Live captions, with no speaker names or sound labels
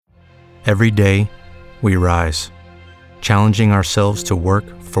Every day, we rise, challenging ourselves to work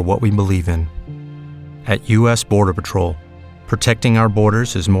for what we believe in. At U.S. Border Patrol, protecting our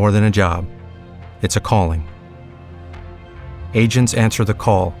borders is more than a job. It's a calling. Agents answer the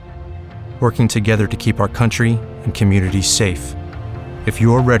call, working together to keep our country and communities safe. If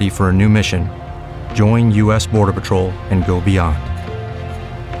you're ready for a new mission, join U.S. Border Patrol and go beyond.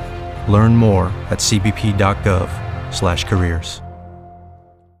 Learn more at cbp.gov/careers.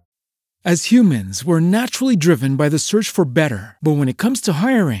 As humans, we're naturally driven by the search for better. But when it comes to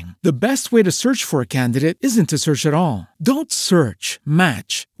hiring, the best way to search for a candidate isn't to search at all. Don't search,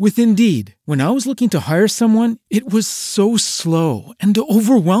 match with Indeed. When I was looking to hire someone, it was so slow and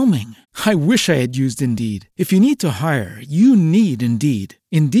overwhelming. I wish I had used Indeed. If you need to hire, you need Indeed.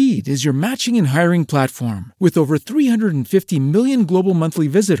 Indeed is your matching and hiring platform with over 350 million global monthly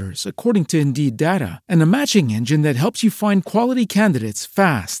visitors, according to Indeed data, and a matching engine that helps you find quality candidates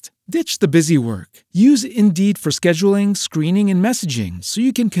fast. Ditch the busy work. Use Indeed for scheduling, screening, and messaging so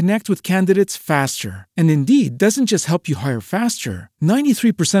you can connect with candidates faster. And Indeed doesn't just help you hire faster.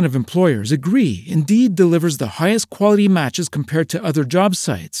 93% of employers agree Indeed delivers the highest quality matches compared to other job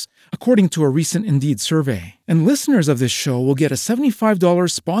sites, according to a recent Indeed survey. And listeners of this show will get a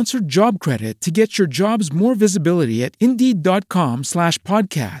 $75 sponsored job credit to get your jobs more visibility at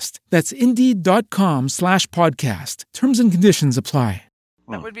Indeed.com/podcast. That's Indeed.com/podcast. Terms and conditions apply.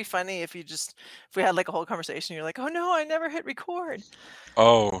 That would be funny if we had like a whole conversation. You're like, oh no, I never hit record.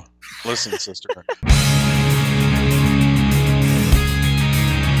 Oh, listen, sister.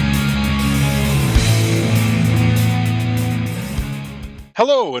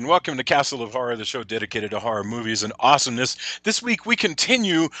 Hello and welcome to Castle of Horror, the show dedicated to horror movies and awesomeness. This week we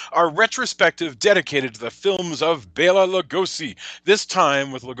continue our retrospective dedicated to the films of Bela Lugosi, this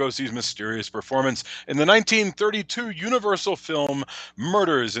time with Lugosi's mysterious performance in the 1932 Universal film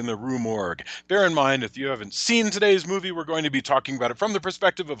Murders in the Rue Morgue. Bear in mind, if you haven't seen today's movie, we're going to be talking about it from the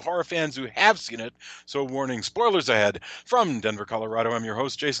perspective of horror fans who have seen it, so warning, spoilers ahead. From Denver, Colorado, I'm your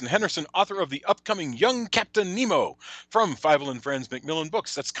host, Jason Henderson, author of the upcoming Young Captain Nemo from Fievel and Friends Macmillan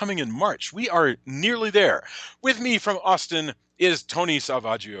Books. That's coming in March. We are nearly there. With me from Austin is Tony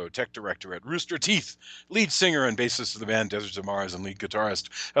Salvaggio, tech director at Rooster Teeth, lead singer and bassist of the band Deserts of Mars, and lead guitarist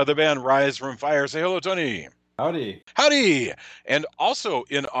of the band Rise from Fire. Say hello, Tony. Howdy. Howdy. And also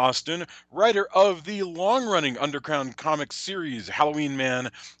in Austin, writer of the long-running Underground comic series Halloween Man,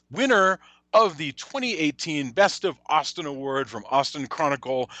 winner of the 2018 Best of Austin Award from Austin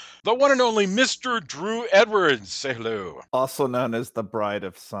Chronicle, the one and only Mr. Drew Edwards. Say hello. Also known as the Bride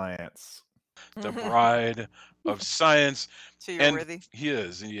of Science. The Bride of Science. So you're worthy. He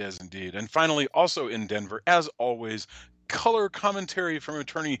is indeed. And finally, also in Denver, as always, color commentary from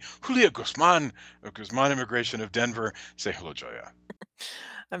attorney Julia Guzman of Guzman Immigration of Denver. Say hello, Joya.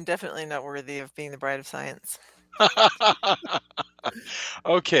 I'm definitely not worthy of being the Bride of Science.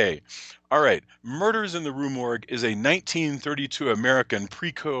 Okay. All right. Murders in the Rue Morgue is a 1932 American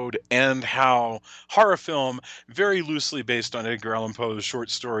pre-code and how horror film, very loosely based on Edgar Allan Poe's short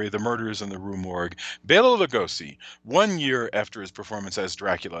story, The Murders in the Rue Morgue. Bela Lugosi, 1 year after his performance as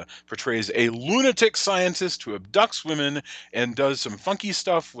Dracula, portrays a lunatic scientist who abducts women and does some funky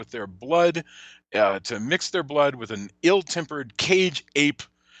stuff with their blood to mix their blood with an ill-tempered cage ape.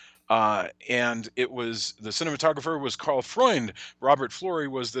 And the cinematographer was Carl Freund. Robert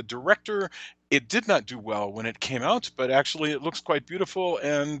Florey was the director. It did not do well when it came out, but actually it looks quite beautiful,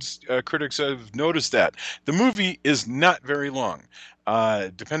 and critics have noticed that. The movie is not very long.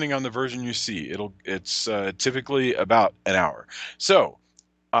 Depending on the version you see, it's typically about an hour. So,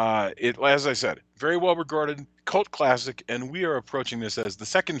 as I said, very well regarded, cult classic, and we are approaching this as the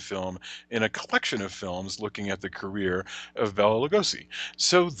second film in a collection of films looking at the career of Bela Lugosi.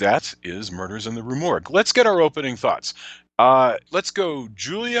 So that is Murders in the Rue Morgue. Let's get our opening thoughts. Let's go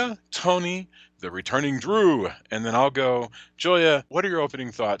Julia, Tony, the returning Drew, and then I'll go Julia. What are your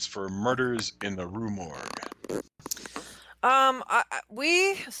opening thoughts for Murders in the Rue Morgue?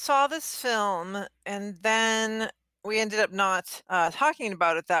 We saw this film and then we ended up not talking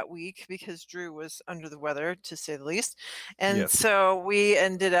about it that week because Drew was under the weather, to say the least. And Yes. so we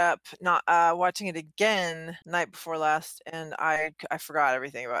ended up not watching it again night before last, and I forgot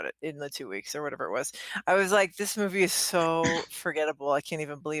everything about it in the 2 weeks or whatever it was. I was like, this movie is so forgettable. I can't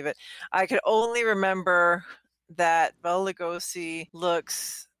even believe it. I could only remember that Bela Lugosi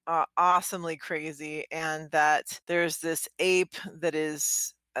looks awesomely crazy, and that there's this ape that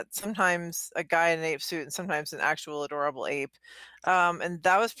is sometimes a guy in an ape suit and sometimes an actual adorable ape, and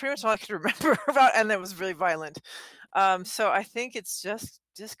that was pretty much all I could remember about, and it was really violent. So I think it's just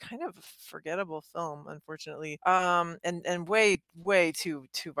kind of a forgettable film, unfortunately. And way too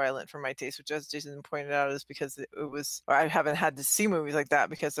violent for my taste, which, as Jason pointed out, is because it was, or I haven't had to see movies like that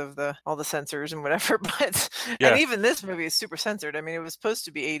because of all the censors and whatever. But Yeah. and even this movie is super censored. I mean, it was supposed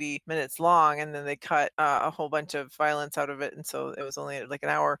to be 80 minutes long, and then they cut a whole bunch of violence out of it, and so it was only like an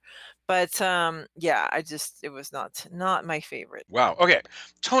hour. But yeah, it was not my favorite. Wow. Okay,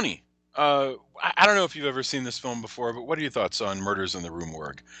 Tony. I don't know if you've ever seen this film before, but what are your thoughts on Murders in the Rue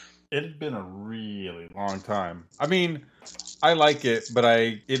Morgue? It had been a really long time. I mean, I like it, but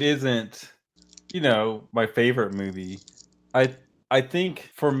it isn't, my favorite movie. I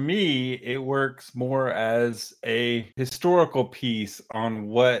think for me, it works more as a historical piece on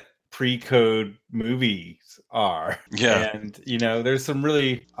what pre-code movies are. Yeah. And there's some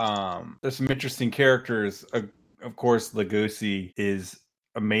really there's some interesting characters. Of course, Lugosi is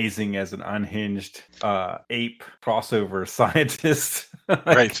amazing as an unhinged ape crossover scientist. Like,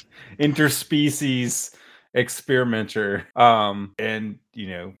 Right. interspecies experimenter, and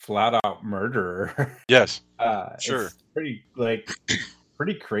flat out murderer. Yes. Sure. It's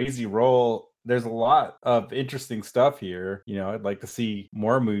pretty crazy role. There's a lot of interesting stuff here. I'd like to see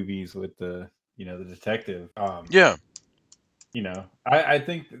more movies with the detective. Yeah. I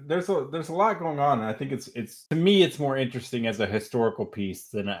think there's a lot going on, and I think it's to me it's more interesting as a historical piece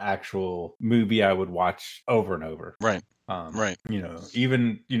than an actual movie I would watch over and over. Right. Right.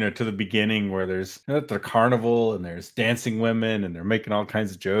 Even to the beginning where there's the carnival and there's dancing women and they're making all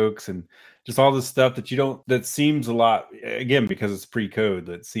kinds of jokes and just all this stuff that seems a lot, again, because it's pre-code,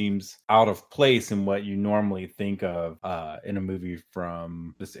 that seems out of place in what you normally think of in a movie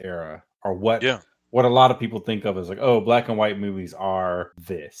from this era, or what a lot of people think of as like, oh, black and white movies are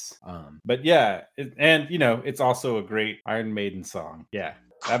this. But yeah, it's also a great Iron Maiden song. Yeah,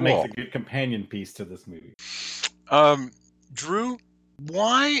 that makes a good companion piece to this movie. Drew,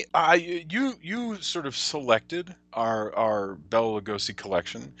 why you sort of selected our Bela Lugosi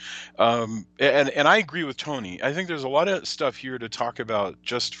collection, and I agree with Tony. I think there's a lot of stuff here to talk about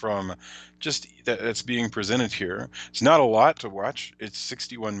just that's being presented here. It's not a lot to watch. It's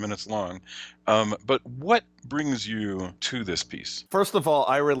 61 minutes long. But what brings you to this piece? First of all,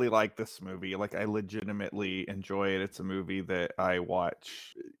 I really like this movie. Like, I legitimately enjoy it. It's a movie that I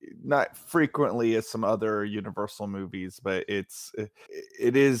watch not frequently as some other Universal movies, but it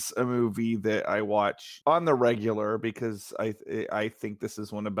is a movie that I watch on the regular because I think this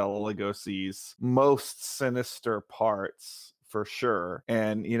is one of Bela Lugosi's most sinister parts, for sure.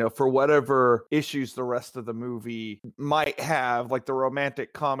 And for whatever issues the rest of the movie might have, like the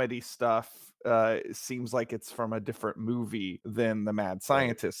romantic comedy stuff, it seems like it's from a different movie than the Mad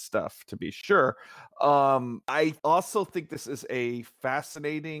Scientist stuff, to be sure. I also think this is a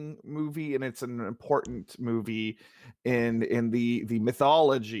fascinating movie, and it's an important movie in the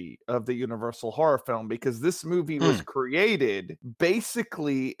mythology of the Universal horror film, because this movie was created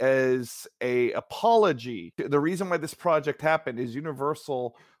basically as a apology. The reason why this project happened is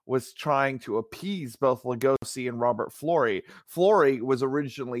Universal was trying to appease both Lugosi and Robert Florey. Florey was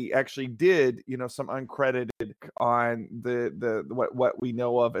originally actually did some uncredited on the what we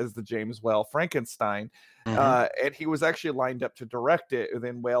know of as the James Whale Frankenstein, and he was actually lined up to direct it. And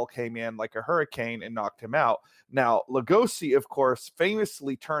then Whale came in like a hurricane and knocked him out. Now Lugosi, of course,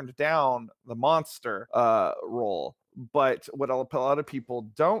 famously turned down the monster role. But what a lot of people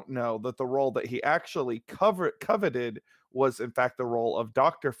don't know, that the role that he actually coveted was in fact the role of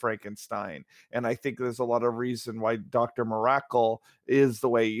Dr. Frankenstein. And I think there's a lot of reason why Dr. Miracle is the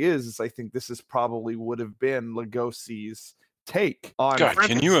way he is. I think this is probably would have been Lugosi's take on God,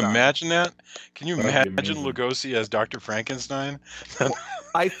 can you imagine that? Can you That'd imagine Lugosi as Dr. Frankenstein? Well,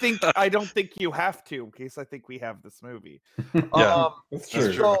 I don't think you have to, in case I think we have this movie. Yeah, that's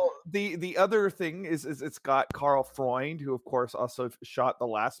true. So the other thing is it's got Karl Freund, who of course also shot the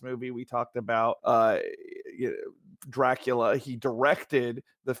last movie we talked about, Dracula. He directed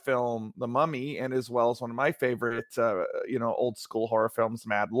the film The Mummy, and as well as one of my favorite old school horror films,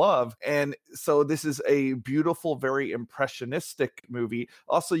 Mad Love. And so this is a beautiful, very impressionistic movie.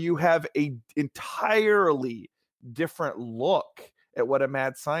 Also, you have a entirely different look at what a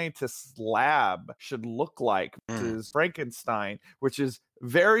mad scientist's lab should look like versus Frankenstein, which is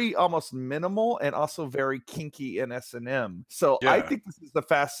very almost minimal and also very kinky in S&M. So I think this is a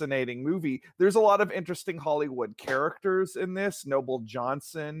fascinating movie. There's a lot of interesting Hollywood characters in this. Noble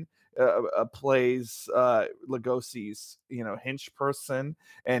Johnson plays Lugosi's hench person,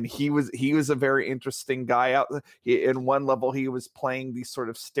 and he was a very interesting guy. In one level, he was playing these sort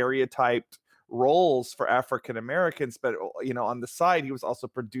of stereotyped roles for African Americans, but on the side he was also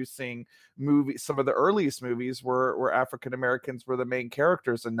producing movies. Some of the earliest movies where African Americans were the main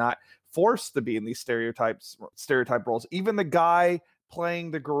characters and not forced to be in these stereotype roles. Even the guy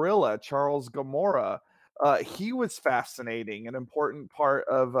playing the gorilla, Charles Gamora, he was fascinating, an important part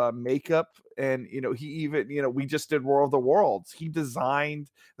of makeup. And he even, we just did War of the Worlds. He designed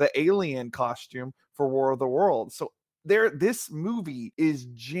the alien costume for War of the Worlds. So this movie is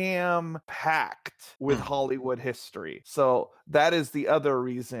jam packed with Hollywood history. So that is the other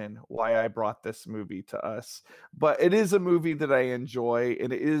reason why I brought this movie to us. But it is a movie that I enjoy,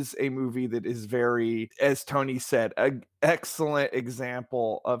 and it is a movie that is very, as Tony said, an excellent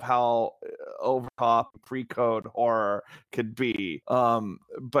example of how over top pre-code horror could be.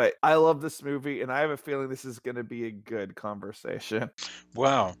 But I love this movie, and I have a feeling this is going to be a good conversation.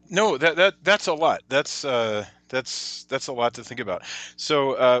 Wow. No, that's a lot. That's a lot to think about.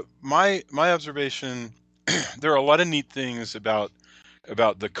 So my observation, there are a lot of neat things about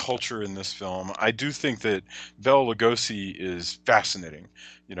the culture in this film. I do think that Bela Lugosi is fascinating.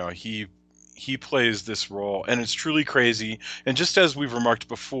 He plays this role, and it's truly crazy. And just as we've remarked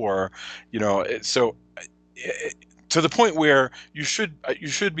before, to the point where you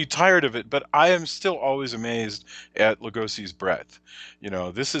should be tired of it, but I am still always amazed at Lugosi's breadth.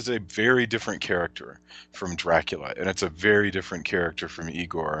 This is a very different character from Dracula, and it's a very different character from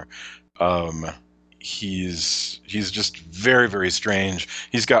Igor. He's just very, very strange.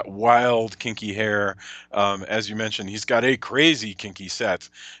 He's got wild, kinky hair. As you mentioned, he's got a crazy kinky set,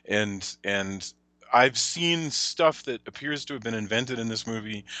 and I've seen stuff that appears to have been invented in this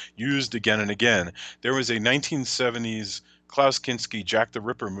movie used again and again. There was a 1970s Klaus Kinski Jack the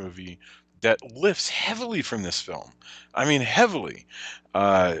Ripper movie that lifts heavily from this film. I mean, heavily.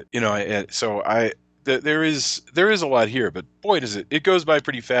 There is a lot here, but boy, does it goes by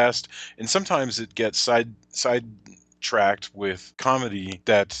pretty fast, and sometimes it gets sidetracked with comedy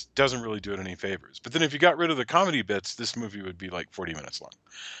that doesn't really do it any favors. But then if you got rid of the comedy bits, this movie would be like 40 minutes long.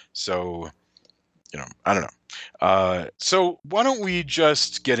 So I don't know. So why don't we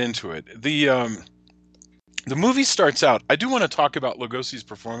just get into it? The movie starts out, I do want to talk about Lugosi's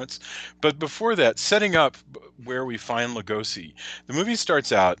performance, but before that, setting up where we find Lugosi, the movie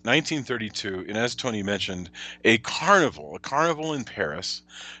starts out 1932, and as Tony mentioned, a carnival in Paris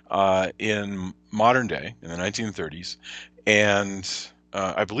in modern day, in the 1930s, and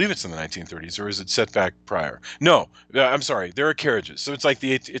I believe it's in the 1930s, or is it set back prior? No, I'm sorry. There are carriages, so it's like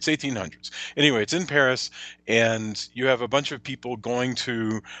it's 1800s. Anyway, it's in Paris, and you have a bunch of people going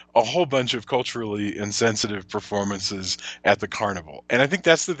to a whole bunch of culturally insensitive performances at the carnival, and I think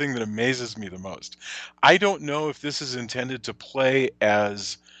that's the thing that amazes me the most. I don't know if this is intended to play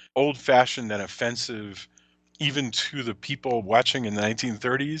as old-fashioned and offensive even to the people watching in the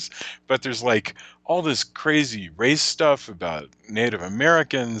 1930s, but there's like all this crazy race stuff about Native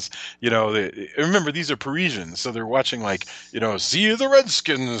Americans. Remember, these are Parisians, so they're watching see the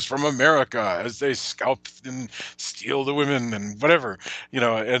Redskins from America as they scalp and steal the women and whatever,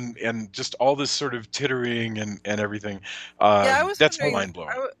 and just all this sort of tittering and everything. That's mind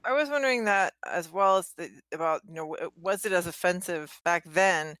blowing. I was wondering that as well as about was it as offensive back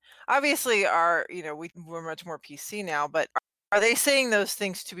then? Obviously, we're much more PC now, but are they saying those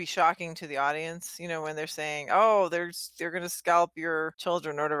things to be shocking to the audience? When they're saying, "Oh, they're going to scalp your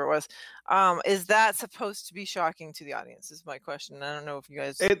children" or whatever it was, is that supposed to be shocking to the audience? Is my question. I don't know if you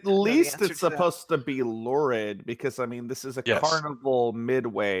guys. At least it's supposed to be lurid, because this is a carnival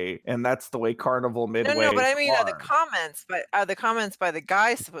midway, and that's the way carnival midway. No, but I mean, are the comments by the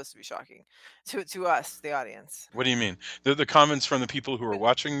guy supposed to be shocking to us, the audience? What do you mean? The comments from the people who are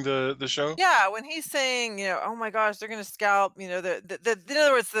watching the show? Yeah, when he's saying, "Oh my gosh, they're going to scalp," in other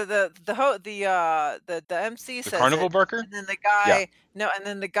words, the MC says the carnival barker, and then the guy, and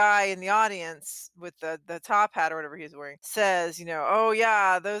then the guy in the audience with the top hat or whatever he's wearing says, "Oh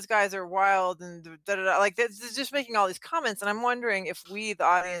yeah, those guys are wild," and like they're just making all these comments, and I'm wondering if we, the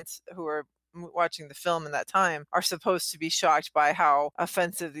audience who are watching the film in that time, are supposed to be shocked by how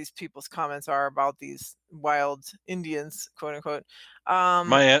offensive these people's comments are about these wild Indians, quote unquote.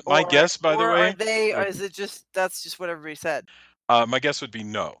 My guess, by the way, or is it that's just what everybody said? My guess would be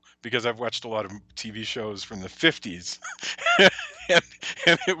no, because I've watched a lot of TV shows from the 50s,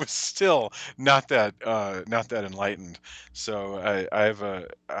 and it was still not that enlightened. So I have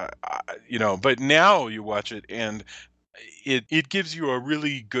but now you watch it, and it gives you a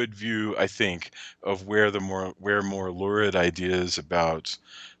really good view, I think, of where more lurid ideas about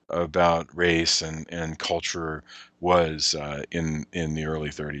race and culture was in the early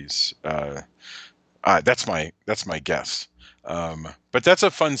 30s. That's my guess. But that's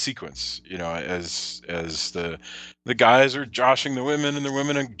a fun sequence, as the guys are joshing the women and the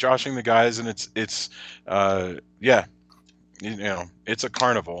women are joshing the guys, and yeah, it's a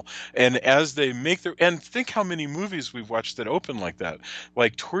carnival. And as they make and think how many movies we've watched that open like that,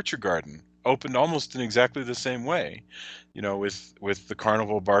 like Torture Garden opened almost in exactly the same way, with the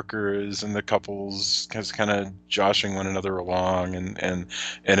carnival barkers and the couples kind of joshing one another along and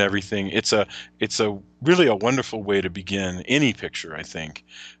everything. It's a really a wonderful way to begin any picture, I think,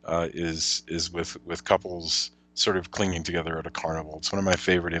 is with couples sort of clinging together at a carnival. It's one of my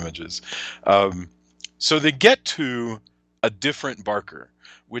favorite images. So they get to a different Barker,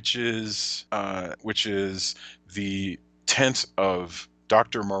 which is the tent of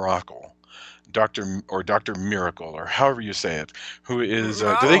Dr. Miracle, Dr. Miracle, or however you say it, who is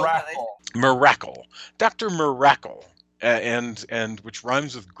Miracle, Dr. Miracle, and which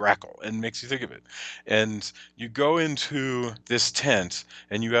rhymes with grackle and makes you think of it. And you go into this tent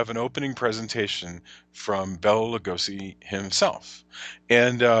and you have an opening presentation from Bela Lugosi himself.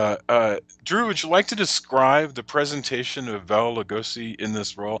 And Drew, would you like to describe the presentation of Bela Lugosi in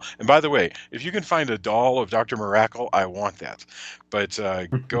this role? And by the way, if you can find a doll of Dr. Miracle, I want that. But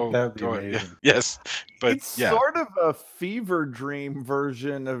go. That would be amazing. Yes, but it's sort of a fever dream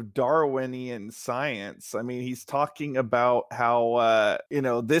version of Darwinian science. I mean, he's talking about how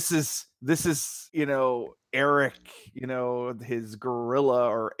this is Eric, his gorilla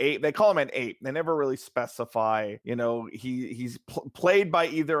or ape. They call him an ape. They never really specify. He's played by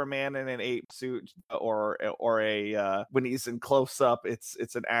either a man in an ape suit or a when he's in close up, it's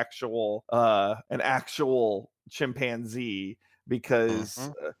an actual chimpanzee, because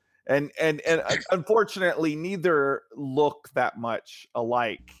and unfortunately neither look that much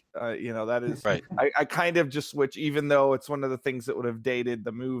alike. That is right. I kind of just wish, even though it's one of the things that would have dated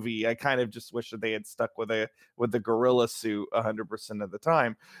the movie, I kind of just wish that they had stuck with the gorilla suit 100% of the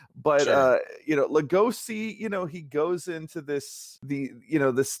time. But Sure. Lugosi, he goes into this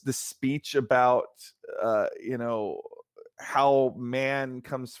speech about how man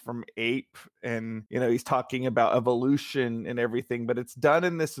comes from ape, and he's talking about evolution and everything, but it's done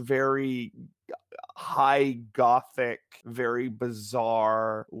in this very high gothic, very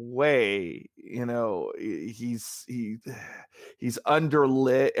bizarre way. He's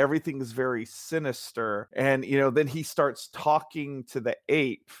underlit, everything's very sinister, and then he starts talking to the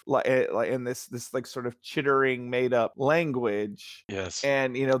ape like in this like sort of chittering made up language. Yes.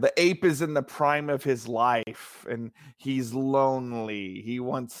 And the ape is in the prime of his life, and he's lonely. He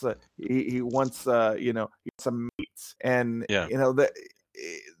wants a mate, and Yeah.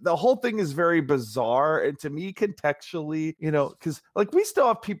 the whole thing is very bizarre. And to me, contextually, because like we still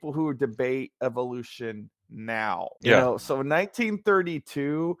have people who debate evolution now, so in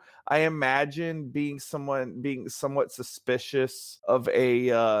 1932, I imagine being somewhat suspicious of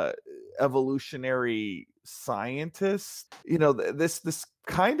a evolutionary scientist, this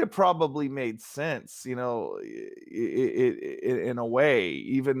kind of probably made sense, in a way,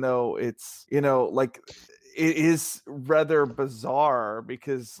 even though it's like it is rather bizarre,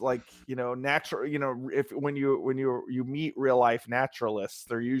 because natural, when you meet real life naturalists,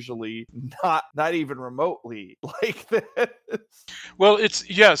 they're usually not even remotely like this. Well,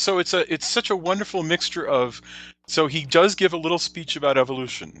 so it's such a wonderful mixture of, so he does give a little speech about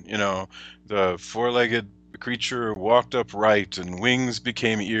evolution, the four-legged creature walked upright and wings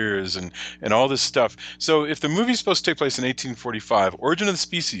became ears and all this stuff. So if the movie's supposed to take place in 1845, Origin of the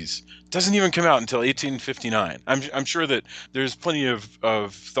Species doesn't even come out until 1859. I'm sure that there's plenty of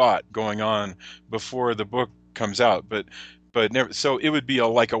thought going on before the book comes out, but never. So it would be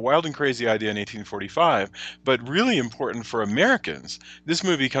like a wild and crazy idea in 1845, but really important for Americans. This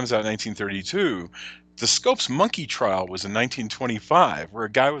movie comes out in 1932. The Scopes monkey trial was in 1925, where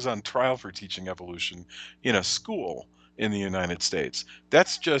a guy was on trial for teaching evolution in a school in the United States.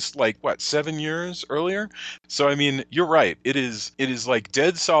 That's just like 7 years earlier. So I mean, you're right. It is like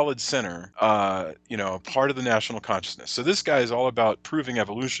dead solid center, part of the national consciousness. So this guy is all about proving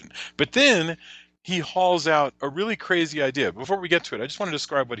evolution. But then he hauls out a really crazy idea. Before we get to it, I just want to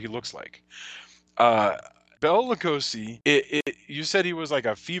describe what he looks like. Bela Lugosi, you said he was like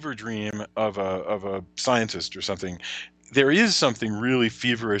a fever dream of a scientist or something. There is something really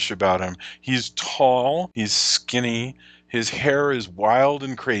feverish about him. He's tall, he's skinny, his hair is wild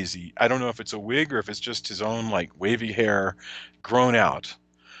and crazy. I don't know if it's a wig or if it's just his own like wavy hair grown out.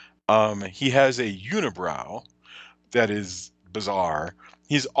 He has a unibrow that is bizarre.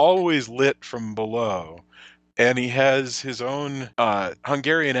 He's always lit from below. And he has his own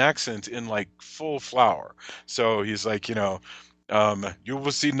Hungarian accent in like full flower. So he's like, You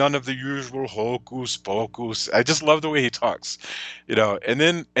will see none of the usual hocus pocus. I just love the way he talks, and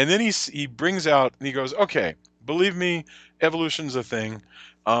then he brings out and he goes, okay, believe me, evolution's a thing,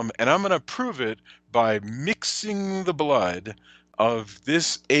 and I'm going to prove it by mixing the blood of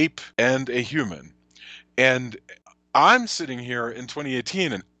this ape and a human. And I'm sitting here in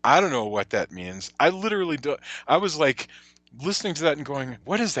 2018 and I don't know what that means. I literally do. I was like listening to that and going,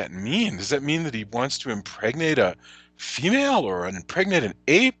 what does that mean? Does that mean that he wants to impregnate a female or impregnate an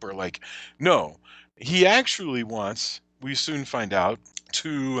ape, or like, no, he actually wants, we soon find out,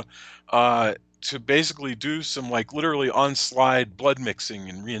 to basically do some like literally on slide blood mixing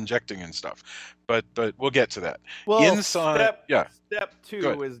and re-injecting and stuff. But we'll get to that. Well, Inside, step Go 2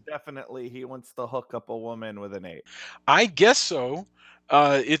 ahead. is definitely he wants to hook up a woman with an ape. I guess so.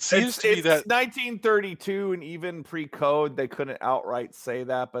 It seems to be It's that 1932, and even pre-code they couldn't outright say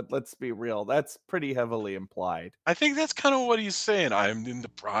that, but let's be real, that's pretty heavily implied. I think that's kind of what he's saying. I'm in the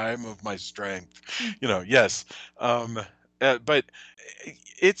prime of my strength. Yes. But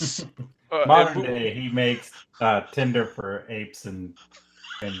it's Modern day, he makes Tinder for apes and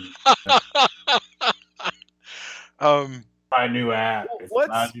my new app. It's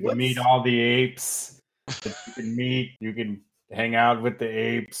allowed you to meet all the apes that you can meet. You can hang out with the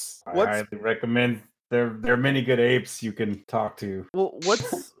apes. I highly recommend. There are many good apes you can talk to. Well,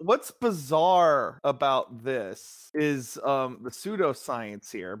 what's bizarre about this is the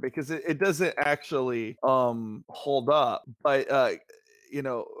pseudoscience here, because it doesn't actually hold up, but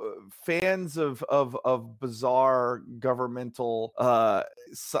fans of bizarre governmental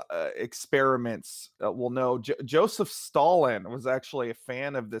experiments will know Joseph Stalin was actually a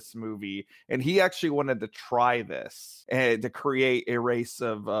fan of this movie, and he actually wanted to try this and to create a race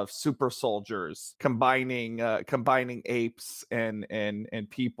of super soldiers combining apes and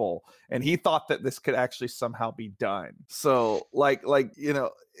people, and he thought that this could actually somehow be done. So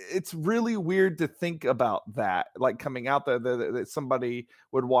it's really weird to think about that, like coming out there that somebody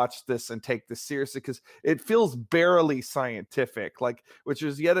would watch this and take this seriously, because it feels barely scientific, which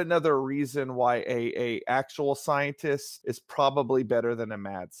is yet another reason why a actual scientist is probably better than a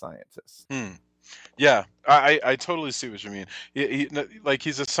mad scientist. Yeah, I totally see what you mean.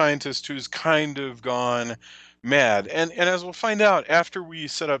 He's a scientist who's kind of gone mad, and as we'll find out after we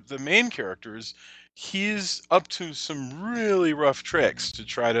set up the main characters, he's up to some really rough tricks to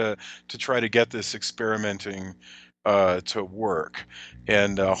try to get this experimenting to work.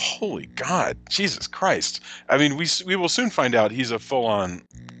 And holy God, Jesus Christ! I mean, we will soon find out he's a full-on.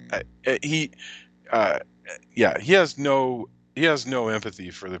 He has no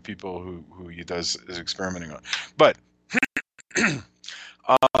empathy for the people who he does is experimenting on. But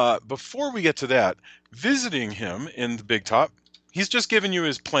before we get to that, visiting him in the Big Top, he's just given you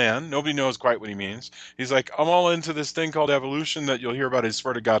his plan. Nobody knows quite what he means. He's like, I'm all into this thing called evolution that you'll hear about, I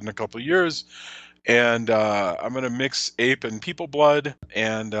swear to God, in a couple of years. And I'm going to mix ape and people blood.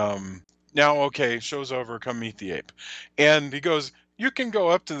 And now, okay, show's over. Come meet the ape. And he goes, you can go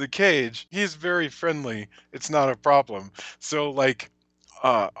up to the cage. He's very friendly. It's not a problem. So,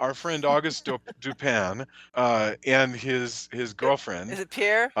 our friend Auguste Dupin and his girlfriend. Is it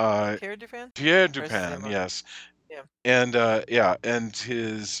Pierre? Pierre Dupin? Pierre Dupin, yes. Yeah. And and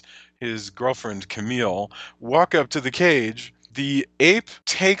his girlfriend Camille walk up to the cage. The ape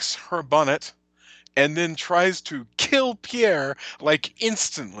takes her bonnet and then tries to kill Pierre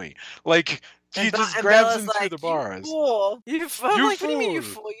instantly. He just grabs him through the bars. You fool! What do you mean, you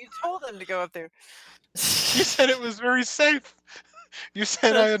fool? You told them to go up there. You said it was very safe. You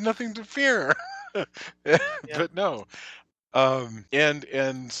said I had nothing to fear. But no. And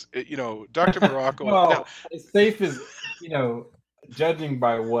Dr. Morocco. Well, safe is, judging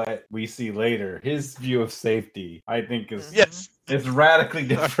by what we see later, his view of safety, I think, is radically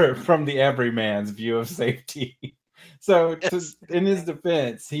different from the everyman's view of safety. So, in his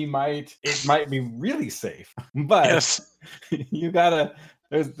defense, it might be really safe, but you gotta.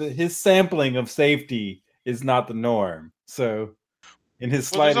 His sampling of safety is not the norm. So, in his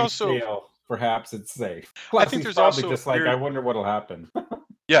sliding scale, perhaps it's safe. Plus, I think there's probably also just I wonder what'll happen.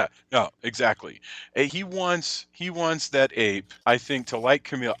 Yeah, no, exactly. He wants that ape, I think, to like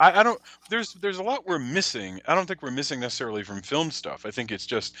Camille. I don't. There's a lot we're missing. I don't think we're missing necessarily from film stuff. I think it's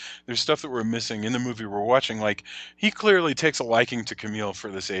just there's stuff that we're missing in the movie we're watching. He clearly takes a liking to Camille for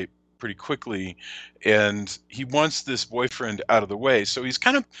this ape pretty quickly, and he wants this boyfriend out of the way. So he's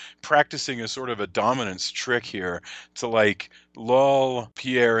kind of practicing a sort of a dominance trick here to lull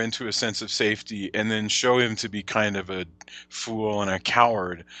Pierre into a sense of safety and then show him to be kind of a fool and a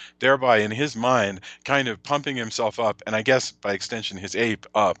coward, thereby in his mind kind of pumping himself up, and I guess by extension his ape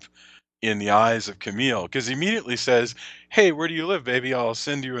up, in the eyes of Camille, because he immediately says, "Hey, where do you live, baby? I'll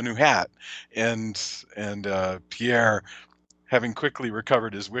send you a new hat." And Pierre, having quickly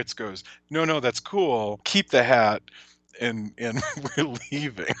recovered his wits, goes, "No, no, that's cool. Keep the hat." And we're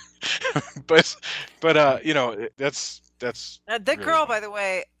leaving. but you know, that's That really girl, funny. by the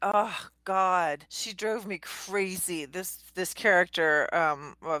way, oh God, she drove me crazy. This character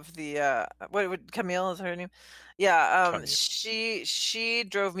of the what would Camille is her name? Yeah, Camille. she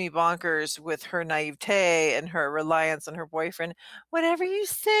drove me bonkers with her naivete and her reliance on her boyfriend. Whatever you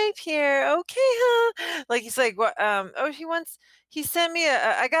say, Pierre. Okay, huh? Like he's like, what? Oh, he sent me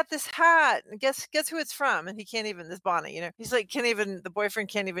I got this hat. And guess who it's from? And he can't even this bonnet, you know. He's like, the boyfriend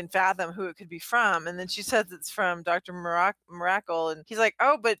can't even fathom who it could be from. And then she says it's from Dr. Miracle, and he's like,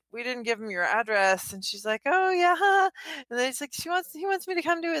 oh, but we didn't give him your address. And she's like, oh yeah, huh? And then he's like, he wants me to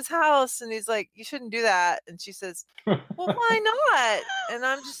come to his house, and he's like, you shouldn't do that. And she says, well, why not? And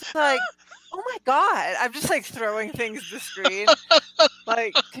I'm just like, oh my God, I'm just like throwing things at the screen.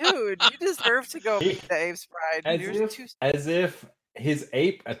 Like, dude, you deserve to go meet the Ape's Bride. As if his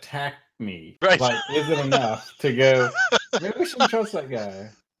ape attacked me. Right. Like, is it enough to go, maybe we shouldn't trust that guy?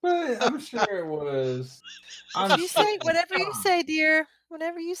 But I'm sure it was. You say whatever you say, dear.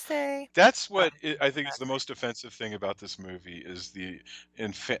 Whatever you say. That's what I think is the most offensive thing about this movie is this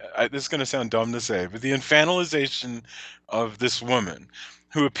is going to sound dumb to say, but the infantilization of this woman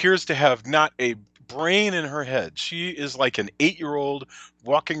who appears to have not a brain in her head. She is like an 8-year-old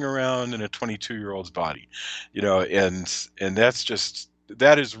walking around in a 22-year-old's body, you know, and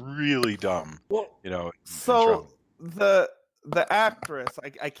that is really dumb. Well, you know. So the actress,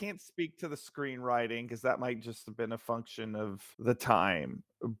 I can't speak to the screenwriting because that might just have been a function of the time,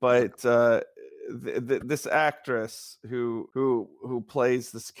 but this actress who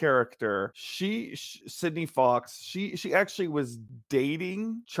plays this character, Sydney Fox, she actually was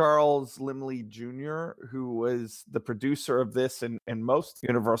dating Charles Limley Jr., who was the producer of this and most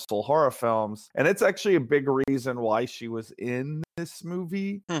Universal horror films, and it's actually a big reason why she was in this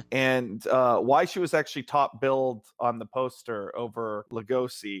movie and why she was actually top billed on the poster over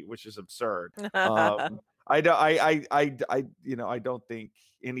Lugosi, which is absurd. I don't think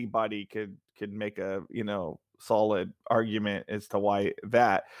anybody could make a solid argument as to why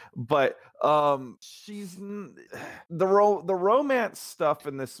that, but she's the romance stuff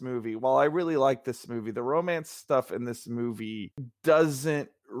in this movie. While I really like this movie, the romance stuff in this movie doesn't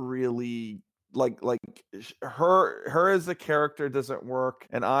really like her as a character doesn't work,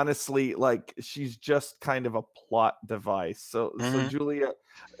 and honestly, like, she's just kind of a plot device. So Julia,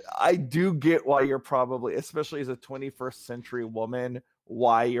 I do get why you're probably, especially as a 21st century woman,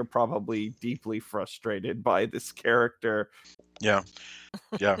 why you're probably deeply frustrated by this character. Yeah.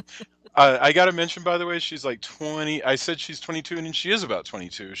 I got to mention, by the way, she's like 20. I said she's 22, and she is about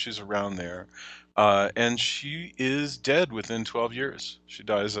 22. She's around there. And she is dead within 12 years. She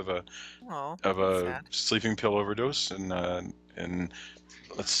dies of a sleeping pill overdose. And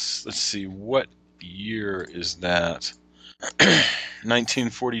let's see, what year is that?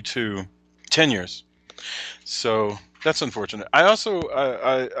 1942. 10 years. So that's unfortunate. I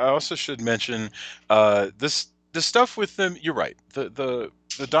also should mention the stuff with them. You're right. The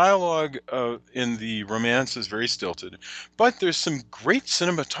dialogue in the romance is very stilted, but there's some great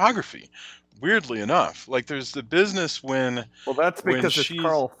cinematography. Weirdly enough, like there's the business when. Well, that's because it's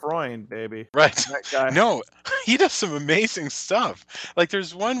Carl Freund, baby. Right. That guy. No, he does some amazing stuff. Like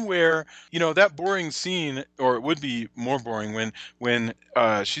there's one where, that boring scene, or it would be more boring when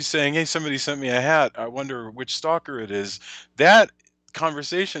she's saying, "Hey, somebody sent me a hat. I wonder which stalker it is." That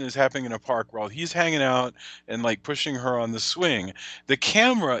conversation is happening in a park while he's hanging out and like pushing her on the swing. The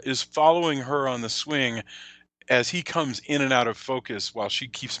camera is following her on the swing as he comes in and out of focus while she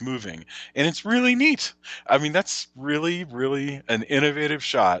keeps moving. And it's really neat. I mean, that's really, really an innovative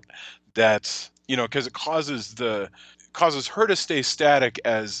shot that, because it causes her to stay static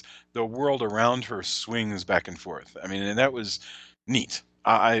as the world around her swings back and forth. I mean, and that was neat.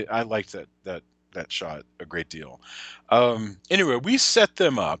 I liked that shot a great deal. Anyway, we set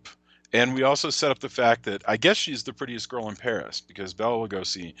them up. And we also set up the fact that I guess she's the prettiest girl in Paris because Bela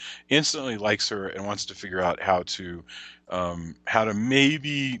Lugosi instantly likes her and wants to figure out how to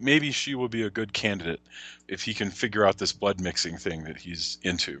maybe she will be a good candidate if he can figure out this blood mixing thing that he's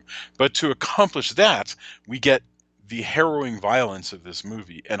into. But to accomplish that, we get the harrowing violence of this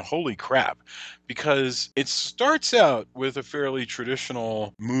movie, and holy crap, because it starts out with a fairly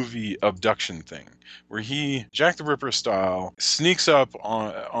traditional movie abduction thing where he, Jack the Ripper style, sneaks up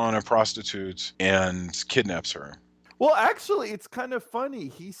on a prostitute and kidnaps her. Well, actually, it's kind of funny.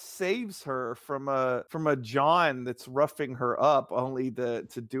 He saves her from a John that's roughing her up, only to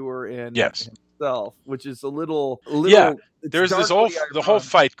do her in Yes. himself, which is a little. Yeah, It's there's the whole ironic.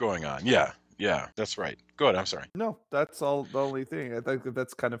 fight going on. Yeah, that's right. Go ahead. I'm sorry. No, that's all the only thing. I think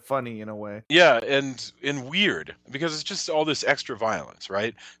that's kind of funny in a way. Yeah, and weird because it's just all this extra violence,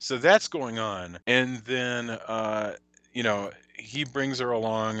 right? So that's going on, and then he brings her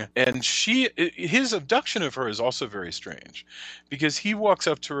along, and his abduction of her is also very strange, because he walks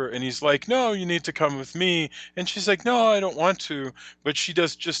up to her and he's like, "No, you need to come with me," and she's like, "No, I don't want to," but she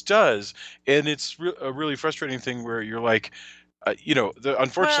just does, and it's a really frustrating thing where you're like.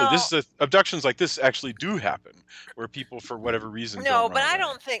 Unfortunately, abductions like this actually do happen, where people, for whatever reason, no, but I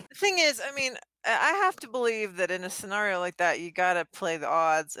don't think the thing is. I mean, I have to believe that in a scenario like that, you got to play the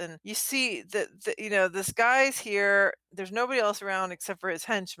odds, and you see that this guy's here. There's nobody else around except for his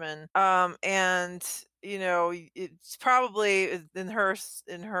henchmen, and it's probably in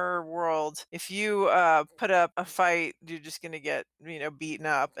her world, if you put up a fight, you're just going to get beaten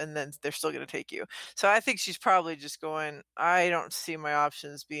up, and then they're still going to take you. So I think she's probably just going, I don't see my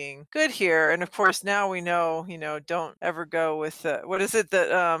options being good here. And of course now we know, don't ever go with what is it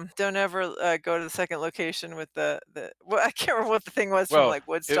that don't ever go to the second location with the I can't remember what the thing was from like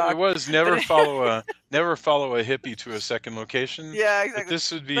Woodstock. It was never follow a hippie to a second location. Yeah, exactly. But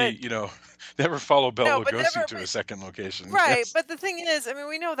this would be never follow Bela Lugosi to a second location. Right, yes. But the thing is, I mean,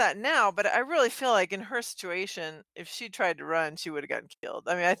 we know that now, but I really feel like in her situation, if she tried to run, she would have gotten killed.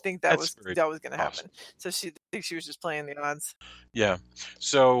 I mean, I think that was going to happen. So I think she was just playing the odds. Yeah.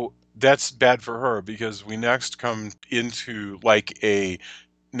 So that's bad for her, because we next come into like a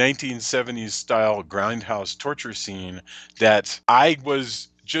 1970s style grindhouse torture scene that I was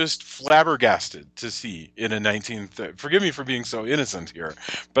just flabbergasted to see in a forgive me for being so innocent here,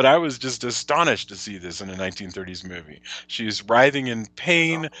 but I was just astonished to see this in a 1930s movie. She's writhing in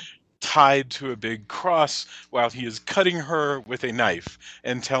pain, tied to a big cross, while he is cutting her with a knife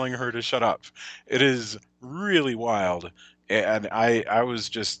and telling her to shut up. It is really wild, and I was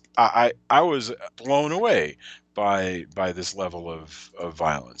just I was blown away by this level of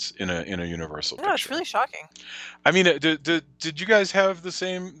violence in a Universal picture. It's really shocking. I mean, did you guys have the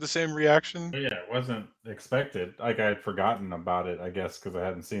same reaction? Yeah, it wasn't expected. Like, I had forgotten about it, I guess, because I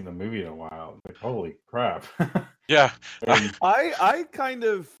hadn't seen the movie in a while. Like, holy crap. Yeah. I kind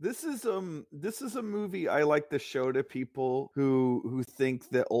of this is a movie I like to show to people who think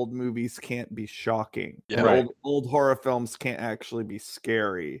that old movies can't be shocking. Yeah, right. Old horror films can't actually be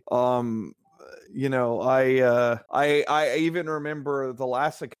scary. I even remember The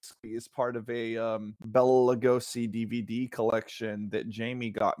Last Escape is part of a Bela Lugosi DVD collection that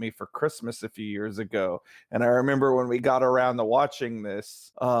Jamie got me for Christmas a few years ago. And I remember when we got around to watching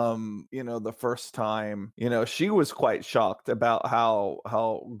this, the first time, she was quite shocked about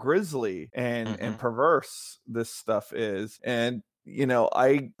how grisly and perverse this stuff is. And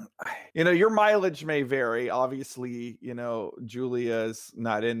your mileage may vary. Obviously, Julia's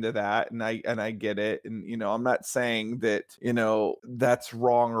not into that, and I get it. And I'm not saying that that's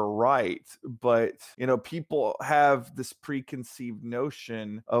wrong or right, but people have this preconceived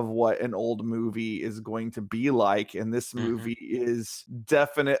notion of what an old movie is going to be like, and this movie is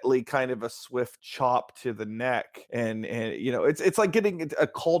definitely kind of a swift chop to the neck, and it's like getting a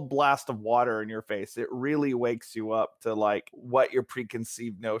cold blast of water in your face. It really wakes you up to like what your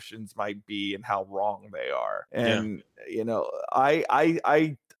preconceived notions might be and how wrong they are. And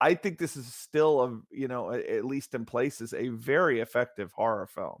I think this is still at least in places, a very effective horror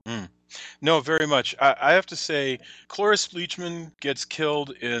film. No, very much. I have to say, Cloris Leachman gets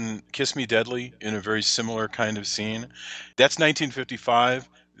killed in Kiss Me Deadly in a very similar kind of scene. That's 1955.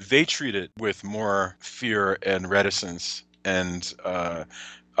 They treat it with more fear and reticence and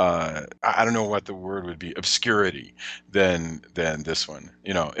I don't know what the word would be, obscurity than this one.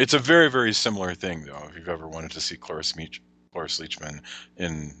 It's a very, very similar thing, though, if you've ever wanted to see Cloris Leachman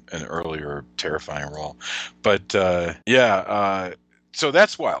in an earlier terrifying role. But so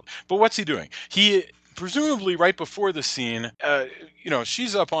that's wild. But what's he doing? He presumably right before the scene,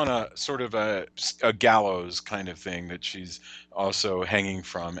 she's up on a sort of a gallows kind of thing that she's also hanging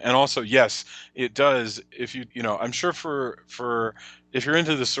from. And also, yes, it does. If I'm sure for if you're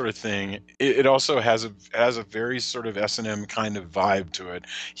into this sort of thing, it also has a very sort of S&M kind of vibe to it.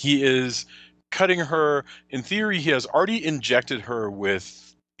 He is cutting her. In theory, he has already injected her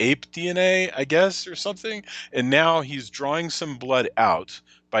with ape DNA, I guess, or something. And now he's drawing some blood out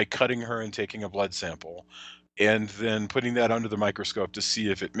by cutting her and taking a blood sample, and then putting that under the microscope to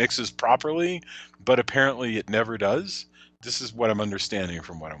see if it mixes properly. But apparently it never does. This is what I'm understanding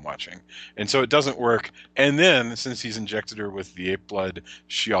from what I'm watching. And so it doesn't work. And then, since he's injected her with the ape blood,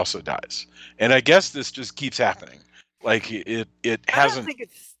 she also dies. And I guess this just keeps happening. Like, it hasn't... I don't think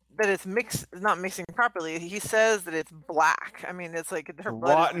it's not mixing properly. He says that it's black. I mean, it's like her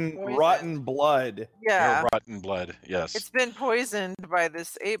blood rotten blood. Yeah. Rotten blood, yes. It's been poisoned by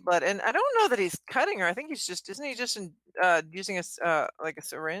this ape blood. And I don't know that he's cutting her. I think isn't he just using a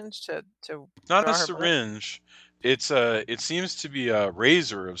syringe to not a syringe. It seems to be a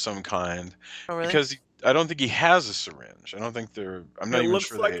razor of some kind. Oh, really? Because I don't think he has a syringe. I don't think I'm not even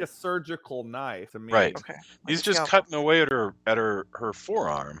sure. It looks like a surgical knife to me. Right. Okay. He's just cutting away at her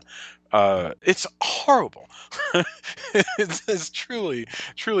forearm. It's horrible. It's truly,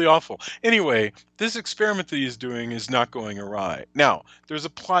 truly awful. Anyway, this experiment that he's doing is not going awry. Now, there's a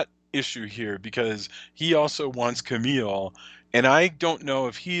plot issue here because he also wants Camille, and I don't know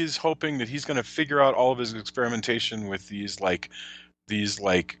if he is hoping that he's going to figure out all of his experimentation with these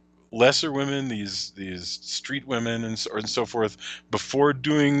lesser women, these street women and so forth, before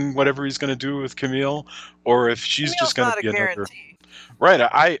doing whatever he's going to do with Camille, or if she's just going to be another guarantee.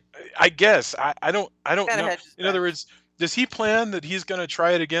 Right. I guess I don't know. In other words, does he plan that he's going to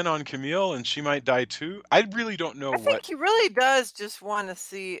try it again on Camille and she might die too? I really don't know. I think he really does just want to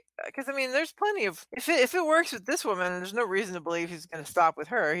see, because I mean, there's plenty of if it works with this woman, there's no reason to believe he's going to stop with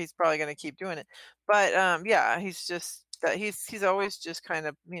her. He's probably going to keep doing it. But yeah, he's just he's always just kind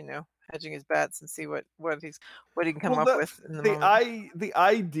of hedging his bets and see what he can come up with in the moment. The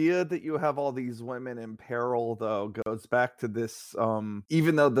idea that you have all these women in peril, though, goes back to this.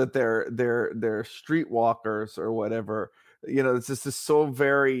 Even though that they're streetwalkers or whatever, it's just this so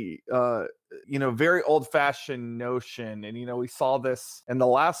very very old-fashioned notion. And we saw this in the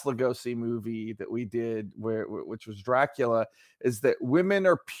last Lugosi movie that we did, which was Dracula, is that women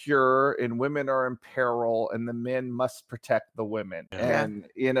are pure and women are in peril and the men must protect the women. Yeah. And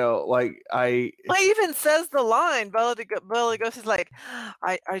he even says the line, Bela Lugosi's like,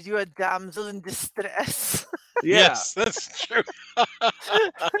 are you a damsel in distress? Yeah. Yes, that's true.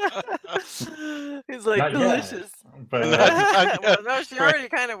 He's like, not delicious. Yet, but well, no, she already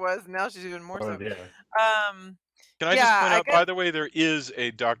kind of was. Now she's even more so. Yeah. Can I just point out, by the way, there is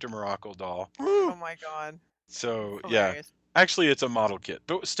a Dr. Miracle doll. Oh my god. So Hilarious. actually it's a model kit,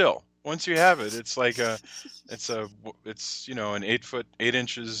 but still, once you have it, it's like it's an 8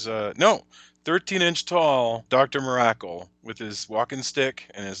 inches, 13-inch tall Dr. Miracle with his walking stick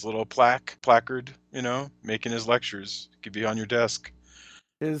and his little placard, making his lectures. Could be on your desk.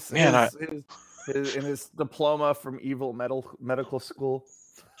 His diploma from Evil Medical School.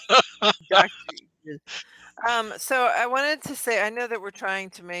 So I wanted to say, I know that we're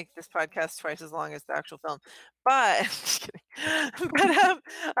trying to make this podcast twice as long as the actual film, but just kidding. But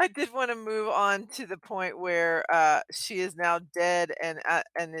I did want to move on to the point where she is now dead and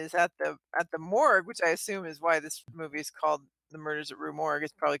is at the morgue, which I assume is why this movie is called The Murders at Rue Morgue.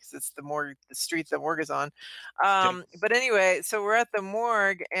 It's probably because it's the morgue, the street the morgue is on. But anyway, so we're at the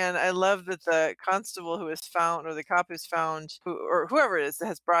morgue, and I love that the constable who is found, or the cop who's found, or whoever it is that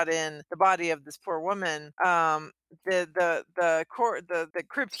has brought in the body of this poor woman, the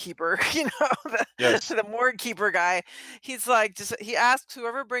crypt keeper, the morgue keeper guy, he's like, he asks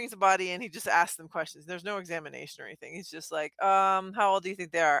whoever brings the body in, he just asks them questions. There's no examination or anything. He's just like, how old do you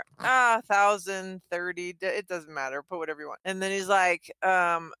think they are? 1,000, 30, it doesn't matter, put whatever you want. And then he's like,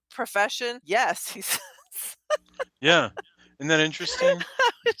 profession? Yes, he says. Yeah. Isn't that interesting?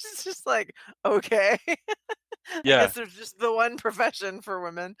 It's just like, okay. Yeah. I guess there's just the one profession for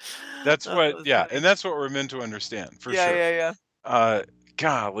women. That's what, funny. And that's what we're meant to understand, for sure. Yeah.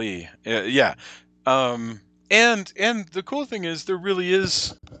 Golly. Yeah. And the cool thing is there really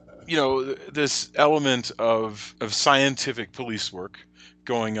is, this element of scientific police work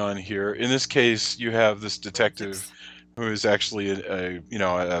going on here. In this case, you have this detective who is actually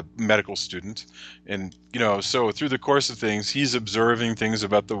a medical student, and so through the course of things, he's observing things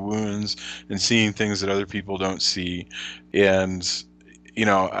about the wounds and seeing things that other people don't see. And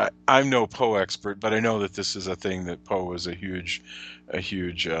I'm no Poe expert, but I know that this is a thing that Poe was a huge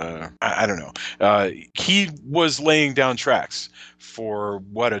I don't know. He was laying down tracks for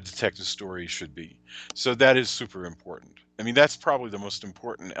what a detective story should be. So that is super important. I mean, that's probably the most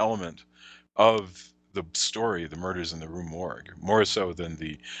important element of the story, The Murders in the Rue Morgue, more so than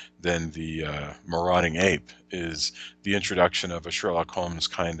the marauding ape, is the introduction of a Sherlock Holmes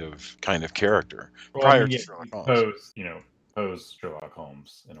kind of character prior to Sherlock Holmes. Poe's Sherlock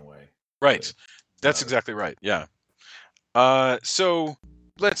Holmes in a way. Right. That's exactly right. Yeah. So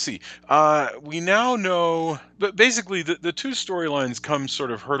let's see. We now know, but basically the two storylines come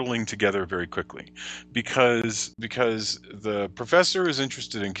sort of hurtling together very quickly, because the professor is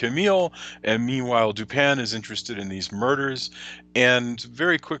interested in Camille, and meanwhile Dupin is interested in these murders, and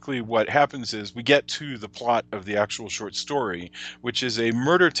very quickly what happens is we get to the plot of the actual short story, which is a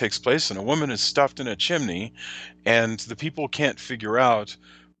murder takes place and a woman is stuffed in a chimney, and the people can't figure out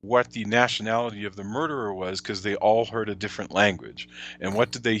what the nationality of the murderer was because they all heard a different language. And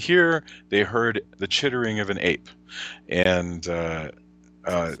what did they hear? They heard the chittering of an ape. And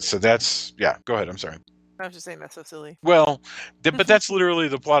so that's, yeah, go ahead. I'm sorry. I was just saying that's so silly. Well, but that's literally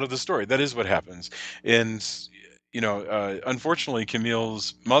the plot of the story. That is what happens. And, unfortunately,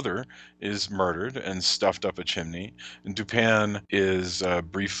 Camille's mother is murdered and stuffed up a chimney. And Dupin is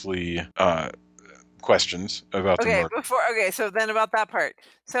briefly questions about the murder. So then about that part.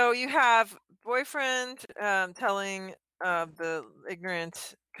 So you have boyfriend telling the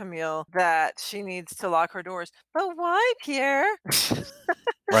ignorant Camille that she needs to lock her doors. But why, Pierre?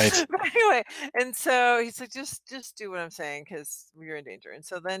 Right. But anyway, and so he's like, just do what I'm saying because you're in danger. And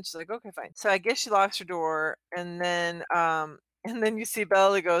so then she's like, okay, fine. So I guess she locks her door, and then you see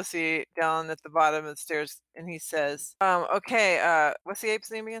Bela Lugosi down at the bottom of the stairs, and he says, okay, what's the ape's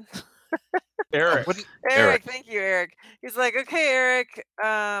name again? Eric. Eric, thank you, Eric. He's like, okay, Eric.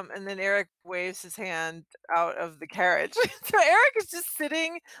 And then Eric waves his hand out of the carriage. So Eric is just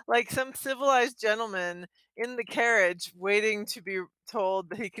sitting like some civilized gentleman in the carriage, waiting to be told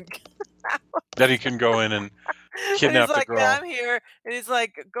that he can go in and kidnap the girl. Yeah, I'm here. And he's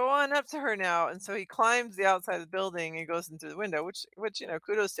like, go on up to her now. And so he climbs the outside of the building and goes into the window, which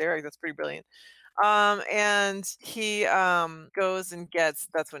kudos to Eric. That's pretty brilliant. And he goes and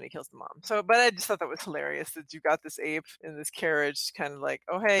that's when he kills the mom. So, but I just thought that was hilarious that you got this ape in this carriage, kind of like,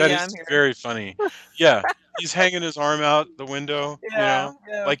 oh hey, that yeah, is I'm here. Very funny. Yeah, he's hanging his arm out the window,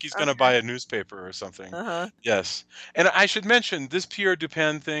 like he's gonna buy a newspaper or something. Yes, and I should mention this Pierre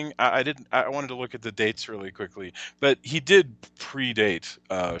Dupin thing. I wanted to look at the dates really quickly, but he did predate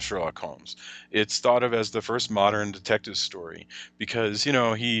Sherlock Holmes. It's thought of as the first modern detective story because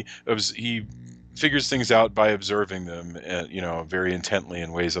he figures things out by observing them, very intently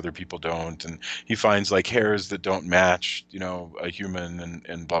in ways other people don't, and he finds like hairs that don't match, a human,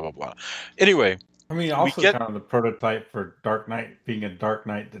 and blah blah blah. Anyway, I mean, also kind of the prototype for Dark Knight being a Dark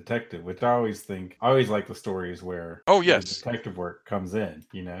Knight detective, which I always like the stories where the detective work comes in.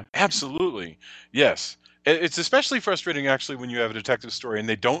 Absolutely, yes. It's especially frustrating, actually, when you have a detective story and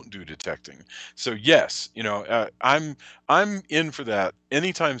they don't do detecting. So yes, I'm in for that.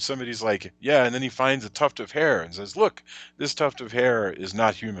 Anytime somebody's like, yeah, and then he finds a tuft of hair and says, look, this tuft of hair is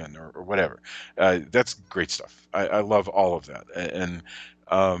not human, or whatever. That's great stuff. I love all of that. And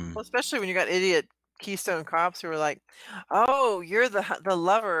well, especially when you got idiot Keystone cops who are like, oh, you're the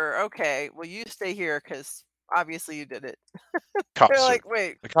lover. Okay, well, you stay here because obviously you did it. They're like,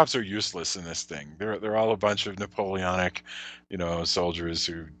 wait. The cops are useless in this thing. They're all a bunch of Napoleonic, soldiers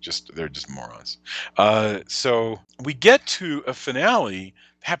who they're just morons. So we get to a finale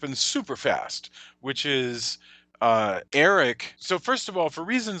that happens super fast, which is Eric. So first of all, for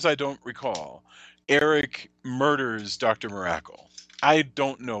reasons I don't recall, Eric murders Dr. Miracle. I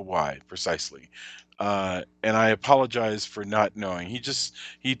don't know why precisely. And I apologize for not knowing.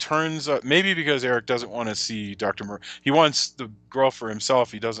 He turns up, maybe because Eric doesn't want to see he wants the girl for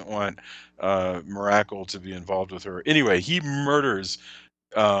himself. He doesn't want Miracle to be involved with her. Anyway, he murders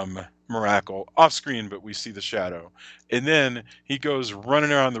Miracle off screen, but we see the shadow. And then he goes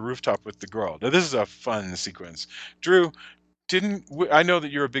running around the rooftop with the girl. Now, this is a fun sequence. Drew, I know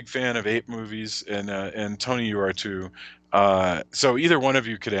that you're a big fan of ape movies, and Tony, you are too. So either one of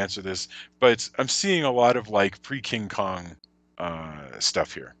you could answer this, but I'm seeing a lot of like pre-King Kong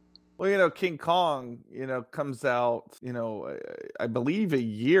stuff here. Well, King Kong, comes out, I believe a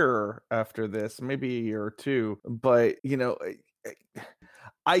year after this, maybe a year or two. But,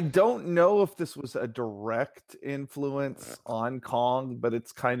 I don't know if this was a direct influence on Kong, but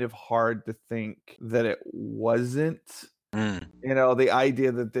it's kind of hard to think that it wasn't. The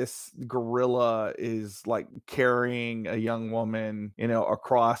idea that this gorilla is like carrying a young woman,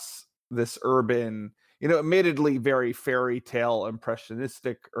 across this urban, admittedly very fairy tale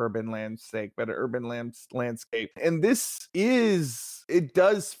impressionistic urban landscape, but an urban landscape. And it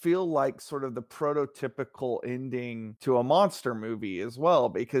does feel like sort of the prototypical ending to a monster movie as well,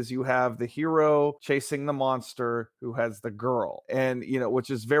 because you have the hero chasing the monster who has the girl, and, which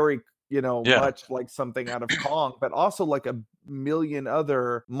is very much like something out of Kong, but also like a million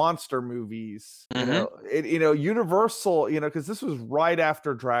other monster movies. Universal, because this was right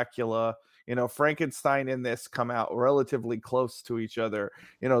after Dracula. Frankenstein and this come out relatively close to each other.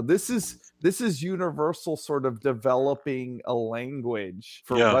 This is Universal sort of developing a language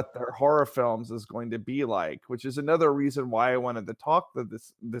for what their horror films is going to be like, which is another reason why I wanted to talk to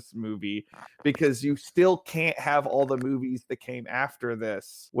this movie, because you still can't have all the movies that came after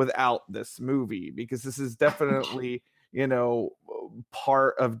this without this movie, because this is definitely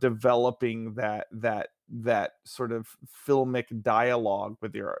part of developing that sort of filmic dialogue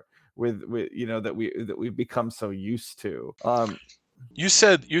with that we've become so used to. You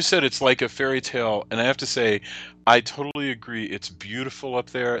said it's like a fairy tale, and I have to say, I totally agree. It's beautiful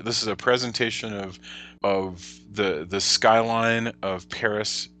up there. This is a presentation of the skyline of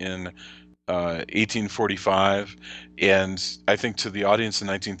Paris in 1845, and I think to the audience in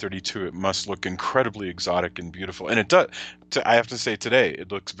 1932, it must look incredibly exotic and beautiful, and it does. I have to say, today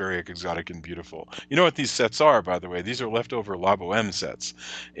it looks very exotic and beautiful. You know what these sets are, by the way? These are leftover La Boheme sets,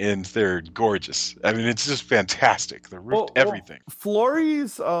 and they're gorgeous. I mean, it's just fantastic. The roof, everything.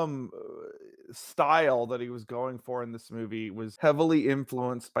 Florey's style that he was going for in this movie was heavily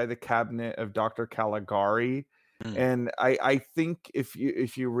influenced by the cabinet of Dr. Caligari. And I think if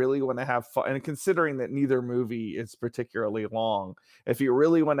you really want to have fun, and considering that neither movie is particularly long, if you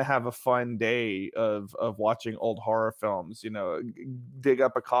really want to have a fun day of watching old horror films, dig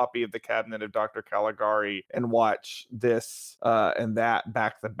up a copy of The Cabinet of Dr. Caligari and watch this and that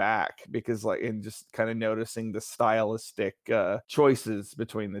back to back, because and just kind of noticing the stylistic choices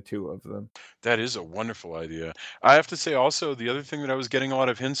between the two of them. That is a wonderful idea. I have to say also, the other thing that I was getting a lot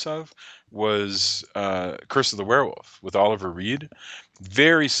of hints of was Curse of the Werewolf with Oliver Reed.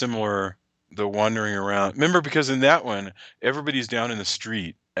 Very similar, the wandering around. Remember, because in that one, everybody's down in the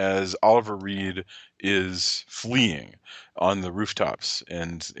street as Oliver Reed is fleeing on the rooftops,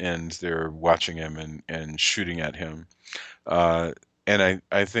 and they're watching him and shooting at him. And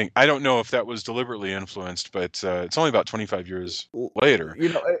I think, I don't know if that was deliberately influenced, but it's only about 25 years later.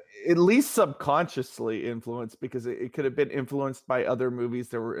 At least subconsciously influenced, because it could have been influenced by other movies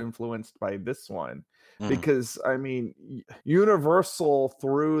that were influenced by this one. Because I mean, Universal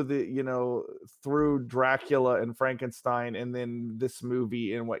through through Dracula and Frankenstein, and then this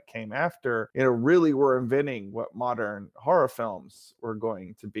movie and what came after, really were inventing what modern horror films were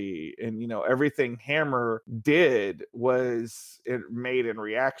going to be. And everything Hammer did was it made in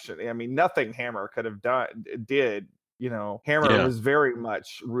reaction. I mean, nothing Hammer could have did. Hammer was very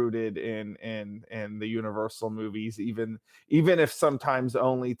much rooted in the Universal movies, even if sometimes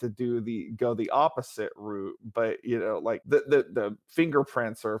only to go the opposite route. But like the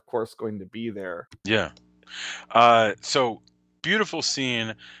fingerprints are of course going to be there. Yeah. So beautiful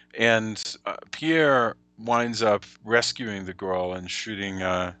scene, and Pierre winds up rescuing the girl and shooting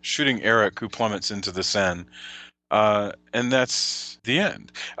Eric, who plummets into the Seine. And that's the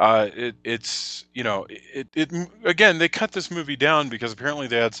end. It's again, they cut this movie down because apparently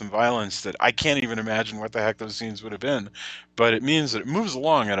they had some violence that I can't even imagine what the heck those scenes would have been, but it means that it moves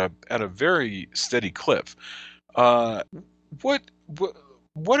along at a very steady clip. What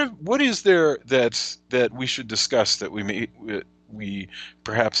is there that we should discuss that we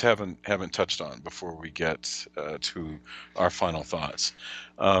perhaps haven't touched on before we get to our final thoughts?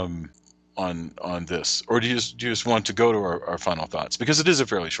 On this, or do you just want to go to our final thoughts, because it is a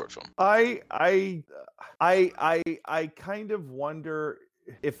fairly short film? I kind of wonder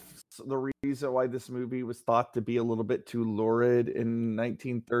if the reason why this movie was thought to be a little bit too lurid in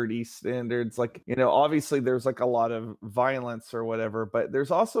 1930 standards, obviously there's a lot of violence or whatever, but there's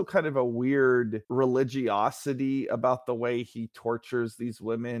also kind of a weird religiosity about the way he tortures these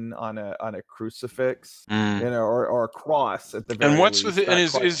women on a crucifix, or a cross at the very least. And what's least. with it? And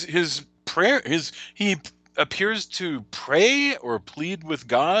his prayer, he appears to pray or plead with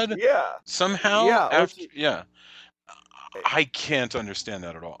God. Yeah. Somehow. Yeah. After, yeah. I can't understand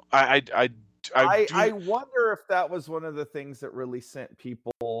that at all. I wonder if that was one of the things that really sent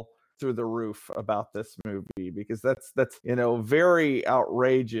people through the roof about this movie, because that's very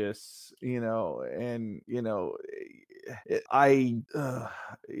outrageous, and and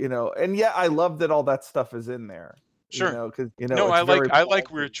yet I love that all that stuff is in there. Sure. Because I like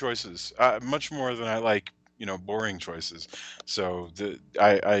weird choices much more than I like boring choices. So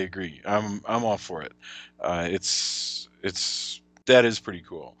I agree. I'm all for it. That is pretty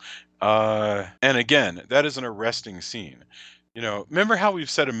cool. And again, that is an arresting scene. Remember how we've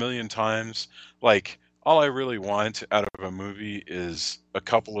said a million times, like, all I really want out of a movie is a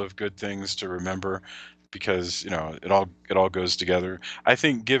couple of good things to remember, because it all goes together. I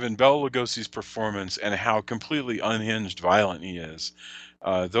think given Bela Lugosi's performance and how completely unhinged violent he is,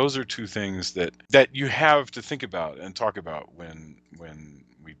 those are two things that you have to think about and talk about when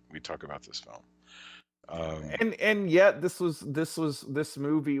we talk about this film. And yet this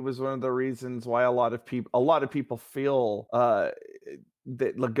movie was one of the reasons why a lot of people feel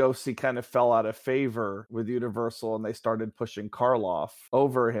that Lugosi kind of fell out of favor with Universal, and they started pushing Karloff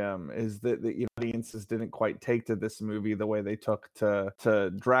over him. Is that the audiences didn't quite take to this movie the way they took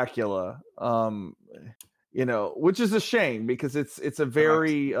to Dracula. Which is a shame, because it's a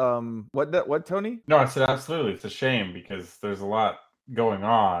very what Tony? No, I said absolutely. It's a shame because there's a lot going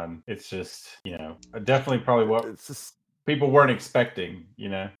on. It's just, definitely probably what people weren't expecting,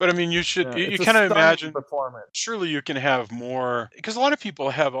 But I mean, you kind of imagine performance. Surely you can have more, because a lot of people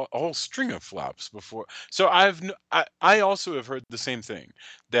have a whole string of flops before. So I also have heard the same thing,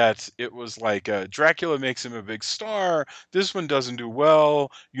 that it was like Dracula makes him a big star. This one doesn't do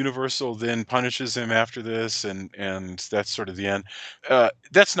well. Universal then punishes him after this, and that's sort of the end.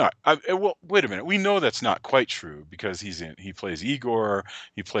 That's not. Well, wait a minute. We know that's not quite true, because he plays Igor.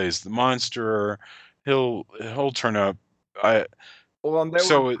 He plays the monster. He'll turn up. Well, and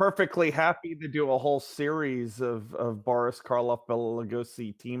they were perfectly happy to do a whole series of Boris Karloff, Bela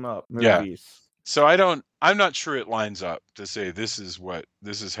Lugosi team up movies. Yeah. So I'm not sure it lines up to say this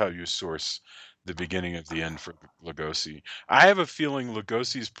is how you source the beginning of the end for Lugosi. I have a feeling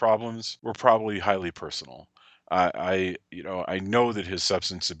Lugosi's problems were probably highly personal. I know that his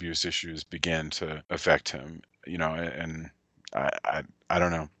substance abuse issues began to affect him, and I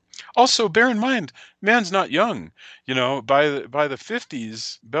don't know. Also, bear in mind, man's not young. By the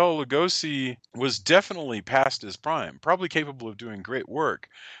 50s, Bela Lugosi was definitely past his prime, probably capable of doing great work.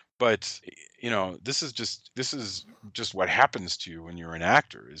 But this is just what happens to you when you're an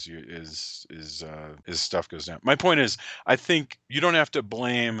actor. Is stuff goes down. My point is, I think you don't have to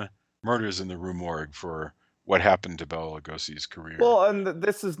blame Murders in the Rue Morgue for what happened to Bela Lugosi's career. Well, and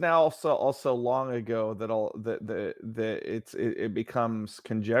this is now also long ago that it becomes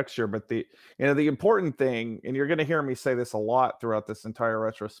conjecture. But the important thing, and you're going to hear me say this a lot throughout this entire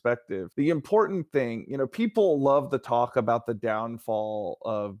retrospective, the important thing, people love to talk about the downfall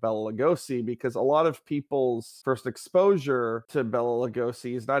of Bela Lugosi, because a lot of people's first exposure to Bela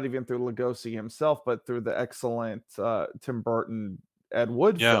Lugosi is not even through Lugosi himself, but through the excellent Tim Burton Ed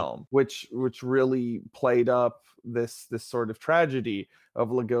Wood film, which really played up this sort of tragedy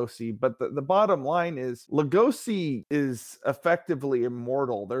of Lugosi. But the bottom line is, Lugosi is effectively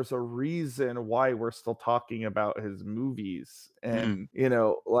immortal. There's a reason why we're still talking about his movies, and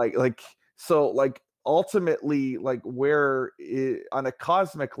ultimately, where on a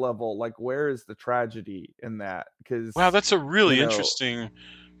cosmic level, where is the tragedy in that? Because wow, that's a really interesting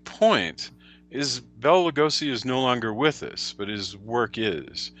point. Is Bela Lugosi is no longer with us, but his work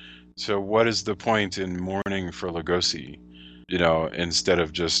is. So what is the point in mourning for Lugosi, instead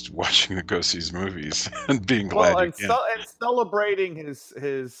of just watching Lugosi's movies and being glad and celebrating his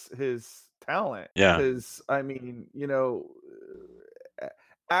talent? Yeah. Because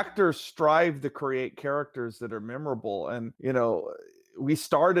actors strive to create characters that are memorable, and we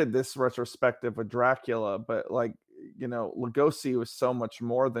started this retrospective with Dracula, but Lugosi was so much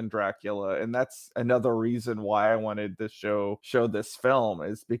more than Dracula, and that's another reason why I wanted to show this film,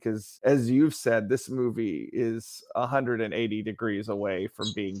 is because, as you've said, this movie is 180 degrees away from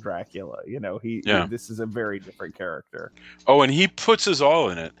being Dracula. This is a very different character. Oh, and he puts his all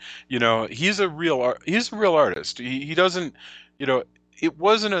in it. He's a real artist. He doesn't, it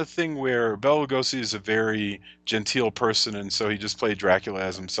wasn't a thing where Bela Lugosi is a very genteel person, and so he just played Dracula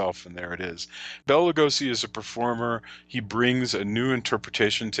as himself, and there it is. Bela Lugosi is a performer. He brings a new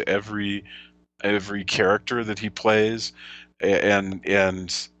interpretation to every character that he plays,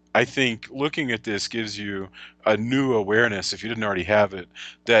 and I think looking at this gives you a new awareness, if you didn't already have it,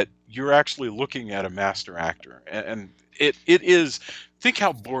 that you're actually looking at a master actor, and it is. Think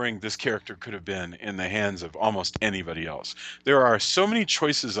how boring this character could have been in the hands of almost anybody else. There are so many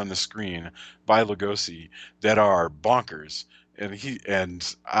choices on the screen by Lugosi that are bonkers,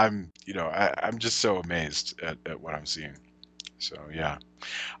 and I'm just so amazed at what I'm seeing. So yeah.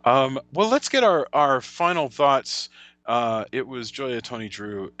 Well, let's get our final thoughts. It was Julia, Tony,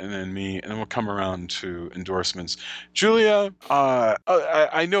 Drew, and then me, and then we'll come around to endorsements. Julia,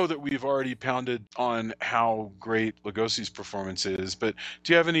 I know that we've already pounded on how great Lugosi's performance is, but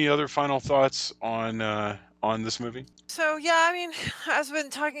do you have any other final thoughts on this movie? So yeah, as I've been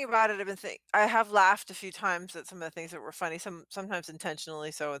talking about it, I have laughed a few times at some of the things that were funny, sometimes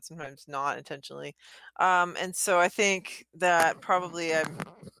intentionally and sometimes not intentionally. And so I think that probably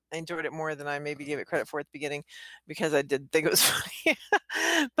enjoyed it more than I maybe gave it credit for at the beginning, because I did think it was funny.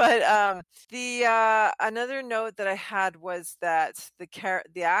 But the another note that I had was that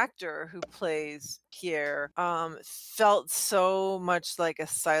the actor who plays Pierre felt so much like a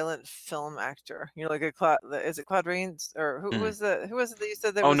silent film actor. Like is it Claude Rains, or who was it that you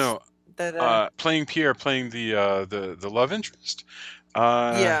said that was? No. Playing Pierre, playing the love interest.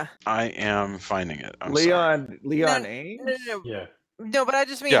 Yeah. I am finding it. I'm Leon sorry. Ames? No. Yeah. No, but I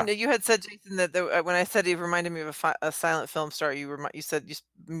just mean you had said, Jason, that when I said he reminded me of a silent film star, you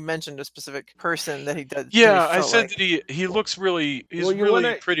mentioned a specific person that he does. Yeah, I said that he looks really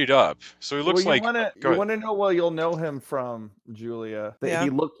really prettied up. So he looks like. You want to know where you'll know him from, Julia? That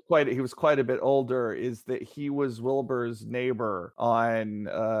he was quite a bit older. Is that he was Wilbur's neighbor on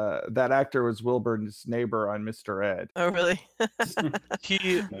that actor was Wilbur's neighbor on Mr. Ed. Oh, really? That's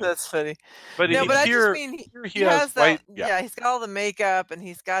funny. But I just mean he has that. Yeah, he's got all the makeup, and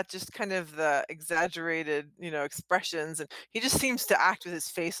he's got just kind of the exaggerated, expressions, and he just seems to act with his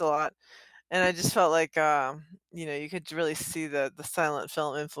face a lot. And I just felt like, you could really see the silent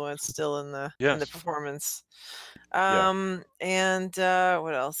film influence still in the performance. And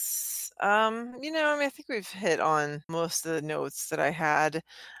what else? I think we've hit on most of the notes that I had.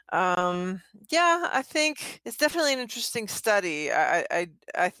 I think it's definitely an interesting study. I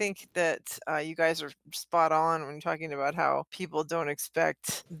think that you guys are spot on when talking about how people don't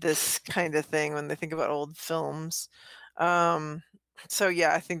expect this kind of thing when they think about old films. So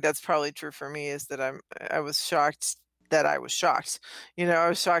I think that's probably true for me, is that I was shocked that I was shocked. I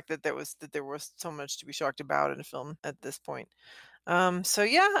was shocked that there was so much to be shocked about in a film at this point.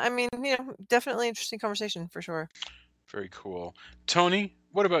 Definitely interesting conversation for sure. Very cool. Tony,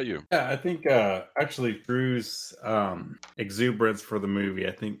 what about you? Yeah, I think actually Drew's exuberance for the movie,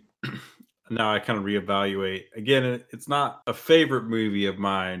 I think now I kind of reevaluate. Again, it's not a favorite movie of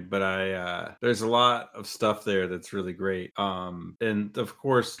mine, but there's a lot of stuff there that's really great. And of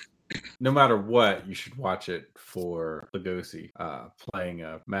course, no matter what, you should watch it for Lugosi, playing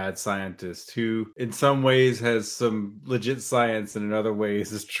a mad scientist who in some ways has some legit science and in other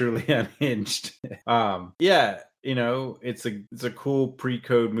ways is truly unhinged. It's a cool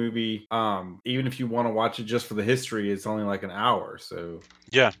pre-code movie. Even if you want to watch it just for the history, it's only like an hour. So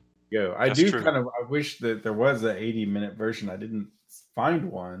I wish that there was an 80-minute version. I didn't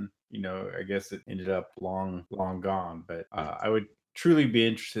find one. I guess it ended up long gone. But I would truly be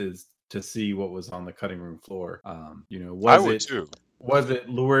interested to see what was on the cutting room floor. Was it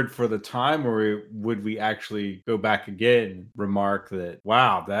lured for the time, or would we actually go back again and remark that,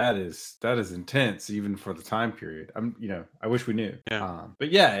 wow, that is intense even for the time period? I wish we knew.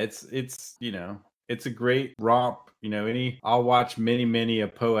 It's a great romp. I'll watch many a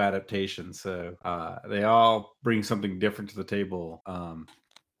Poe adaptation, so they all bring something different to the table. And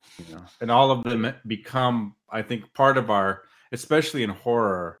all of them become, I think, part of our, especially in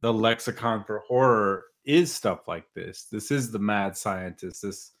horror, the lexicon for horror is stuff like this. This is the mad scientist.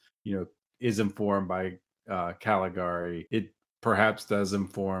 This, is informed by Caligari. It perhaps does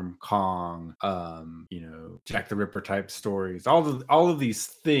inform Kong, Jack the Ripper type stories. All of these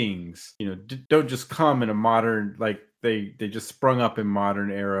things, don't just come in a modern, like they just sprung up in modern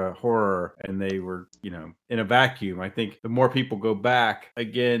era horror, and they were, in a vacuum. I think the more people go back,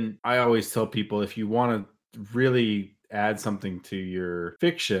 again, I always tell people, if you want to really add something to your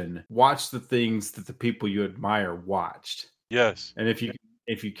fiction, watch the things that the people you admire watched. Yes. And if you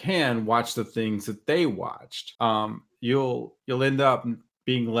can, watch the things that they watched. You'll end up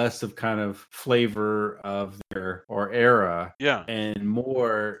being less of kind of flavor of their or era, and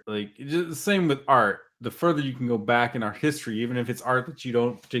more like the same with art. The further you can go back in our history, even if it's art that you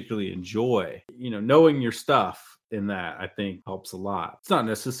don't particularly enjoy, knowing your stuff in that, I think, helps a lot. It's not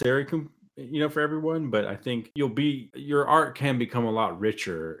necessary for everyone, but I think your art can become a lot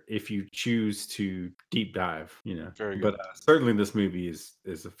richer if you choose to deep dive, Very good. But certainly this movie is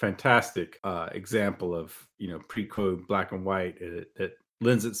a fantastic example of, pre-code black and white that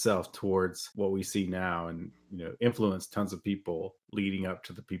lends itself towards what we see now, and, influenced tons of people leading up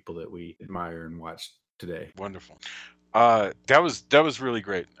to the people that we admire and watch today. Wonderful. That was really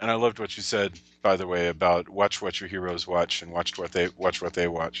great, and I loved what you said, by the way, about watch what your heroes watch and watch what they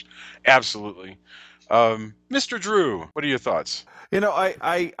watch. Absolutely. Mr. Drew, what are your thoughts?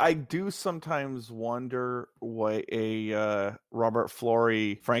 I do sometimes wonder what a Robert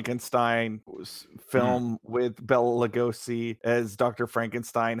Florey Frankenstein film with Bela Lugosi as Dr.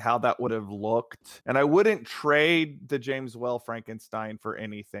 Frankenstein, how that would have looked. And I wouldn't trade the James Whale Frankenstein for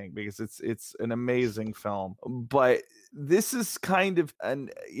anything, because it's an amazing film. But this is kind of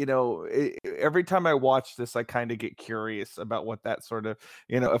every time I watch this, I kind of get curious about what that sort of,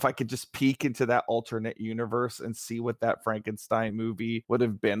 if I could just peek into that alternate universe and see what that Frankenstein movie would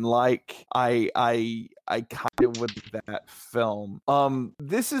have been like. I kind of would that film.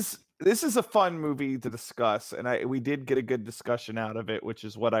 This is a fun movie to discuss, and we did get a good discussion out of it, which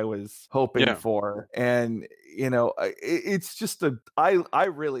is what I was hoping for. And it's just I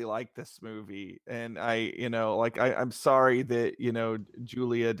really like this movie, and I'm sorry that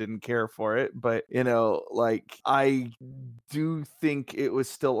Julia didn't care for it, but I do think it was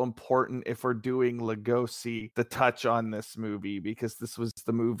still important, if we're doing Lugosi, to touch on this movie, because this was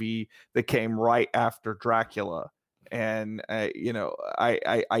the movie that came right after Dracula. And I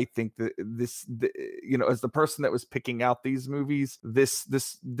think that as the person that was picking out these movies,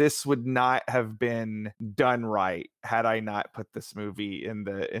 this would not have been done right had I not put this movie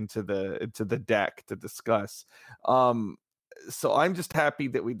into the deck to discuss. So I'm just happy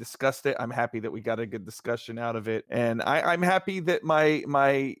that we discussed it. I'm happy that we got a good discussion out of it, and I'm happy that my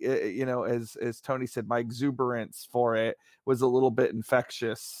as Tony said, my exuberance for it was a little bit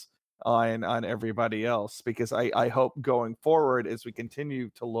infectious on everybody else, because I hope going forward, as we continue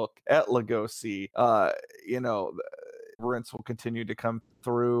to look at Lugosi, reverence will continue to come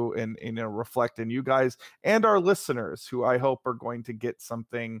through and reflect in you guys and our listeners, who I hope are going to get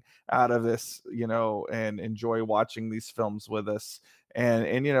something out of this, and enjoy watching these films with us,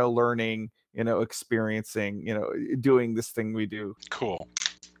 and learning, experiencing, doing this thing we do. Cool.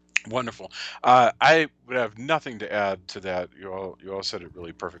 Wonderful. I would have nothing to add to that. You all said it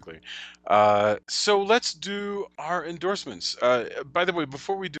really perfectly. So let's do our endorsements. By the way,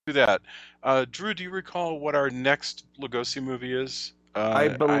 before we do that, Drew, do you recall what our next Lugosi movie is? I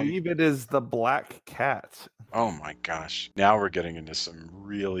believe it is The Black Cat. Oh my gosh. Now we're getting into some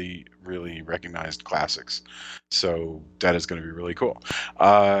really, really recognized classics. So that is going to be really cool.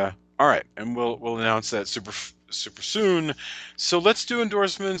 All right. And we'll announce that super soon. So let's do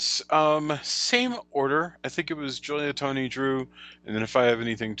endorsements. Same order. I think it was Julia, Tony, Drew, and then if I have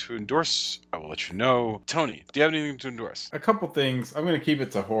anything to endorse, I will let you know. Tony, do you have anything to endorse? A couple things. I'm going to keep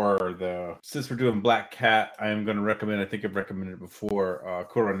it to horror, though. Since we're doing Black Cat, I am going to recommend, I think I've recommended before,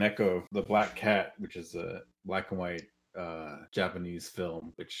 Kuroneko, The Black Cat, which is a black and white Japanese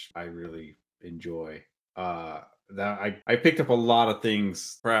film, which I really enjoy. That I picked up a lot of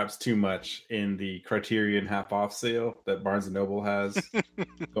things, perhaps too much, in the Criterion half-off sale that Barnes & Noble has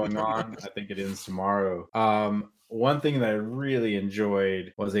going on. I think it ends tomorrow. One thing that I really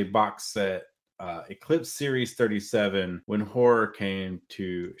enjoyed was a box set, Eclipse Series 37, When Horror Came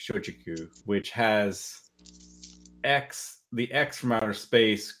to Shochiku, which has the X from Outer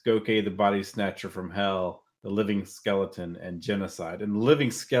Space, Gokei the Body Snatcher from Hell, The Living Skeleton, and Genocide. And The Living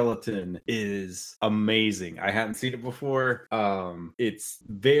Skeleton is amazing. I hadn't seen it before. It's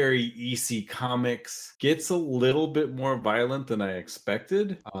very EC Comics. Gets a little bit more violent than I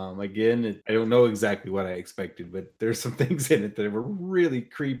expected. Again, I don't know exactly what I expected, but there's some things in it that were really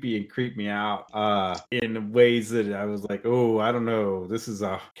creepy and creep me out in ways that I was like, oh, I don't know. This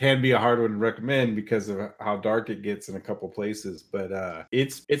can be a hard one to recommend because of how dark it gets in a couple places. But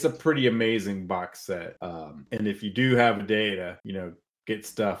it's a pretty amazing box set. And if you do have a day to, get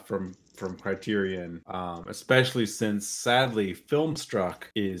stuff from Criterion, especially since sadly Filmstruck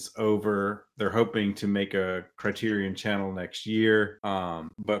is over. They're hoping to make a Criterion channel next year.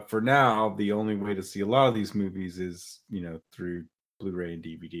 But for now, the only way to see a lot of these movies is, through Blu-ray and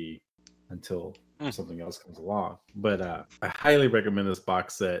DVD until something else comes along. But I highly recommend this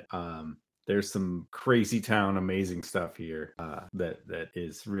box set. There's some crazy town, amazing stuff here that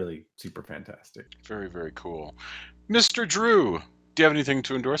is really super fantastic. Very, very cool. Mr. Drew, do you have anything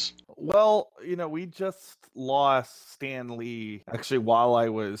to endorse? Well, we just lost Stan Lee, actually, while I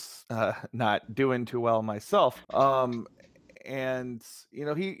was not doing too well myself. And,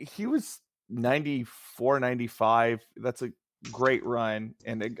 he was 94, 95. That's a great run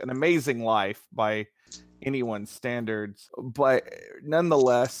and an amazing life by anyone's standards. But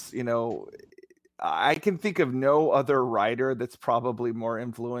nonetheless, I can think of no other writer that's probably more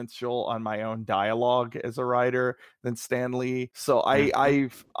influential on my own dialogue as a writer than Stan Lee. So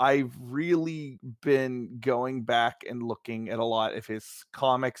I've really been going back and looking at a lot of his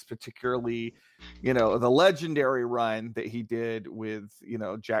comics, particularly, the legendary run that he did with,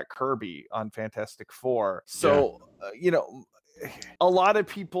 Jack Kirby on Fantastic Four. So, a lot of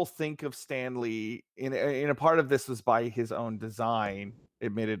people think of Stan Lee, in a part of this was by his own design,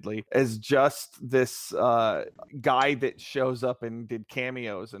 admittedly, as just this guy that shows up and did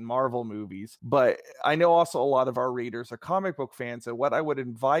cameos in Marvel movies. But I know also a lot of our readers are comic book fans, and what I would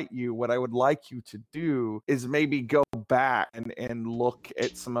like you to do is maybe go back and look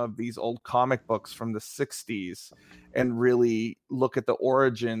at some of these old comic books from the 60s and really look at the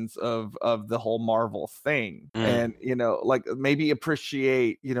origins of the whole Marvel thing. And like maybe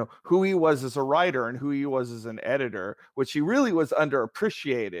appreciate who he was as a writer and who he was as an editor, which he really was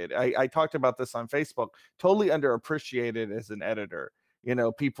underappreciated. I talked about this on Facebook. Totally underappreciated as an editor.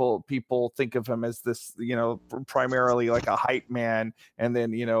 People think of him as this, primarily like a hype man, and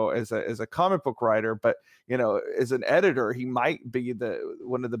then as a comic book writer. But as an editor, he might be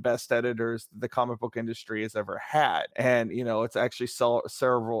one of the best editors the comic book industry has ever had, and it's actually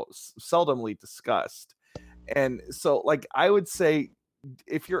seldomly discussed. And so, like, I would say,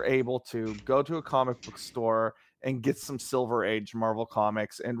 if you're able to go to a comic book store and get some Silver Age Marvel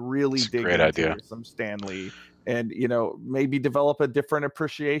comics and really dig into some Stan Lee, and maybe develop a different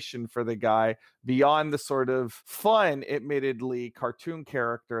appreciation for the guy beyond the sort of fun, admittedly cartoon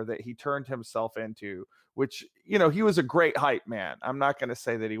character that he turned himself into, which he was a great hype man. I'm not going to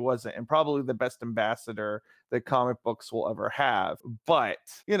say that he wasn't, and probably the best ambassador that comic books will ever have. But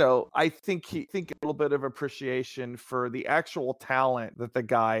I think a little bit of appreciation for the actual talent that the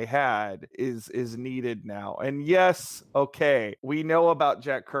guy had is needed now. And yes, okay, we know about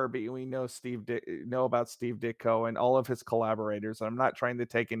Jack Kirby, we know about Steve Ditko and all of his collaborators. I'm not trying to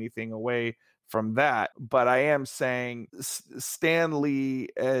take anything away from that, but I am saying Stan Lee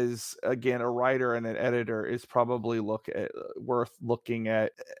as, again, a writer and an editor is probably worth looking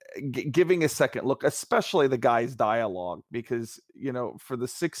at, giving a second look, especially the guy's dialogue, because for the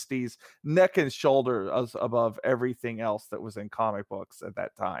 60s, neck and shoulder above everything else that was in comic books at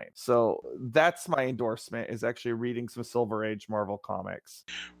that time. So that's my endorsement, is actually reading some Silver Age Marvel comics.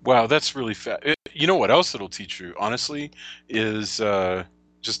 Wow, that's really fast. You know what else it'll teach you, honestly, is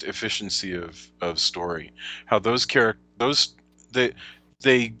just efficiency of story. How those characters,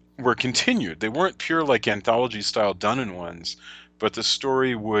 they were continued. They weren't pure like anthology style done-in-ones, but the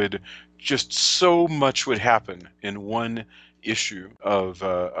story would just, so much would happen in one issue of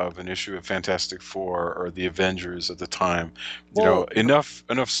an issue of Fantastic Four or the Avengers at the time. Enough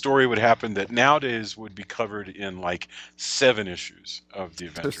story would happen that nowadays would be covered in like 7 issues of the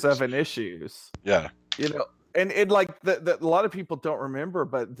Avengers. 7 issues. Yeah. And like a lot of people don't remember,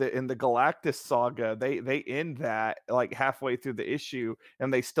 but in the Galactus saga, they end that like halfway through the issue,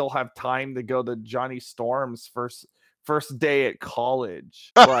 and they still have time to go to Johnny Storm's first day at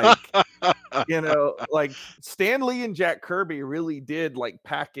college. Like, like Stan Lee and Jack Kirby really did like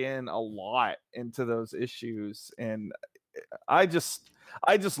pack in a lot into those issues, and I just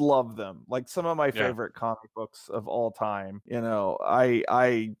love them. Like, some of my favorite comic books of all time.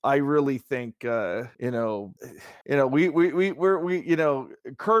 I really think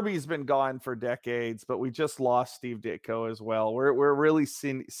Kirby's been gone for decades, but we just lost Steve Ditko as well. We're really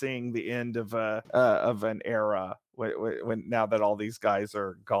seeing the end of an era when now that all these guys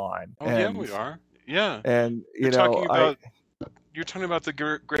are gone. Oh, yeah, we are. Yeah. And you're talking about the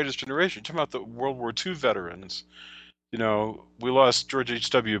greatest generation. You're talking about the World War II veterans. We lost George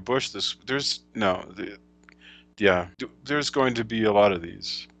H.W. Bush. There's going to be a lot of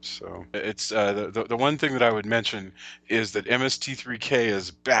these. So it's the one thing that I would mention is that MST3K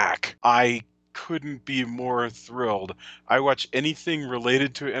is back. I couldn't be more thrilled. I watch anything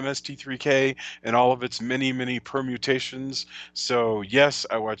related to MST3K and all of its many, many permutations. So yes,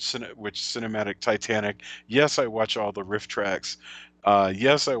 I watch Cinematic Titanic. Yes, I watch all the riff tracks.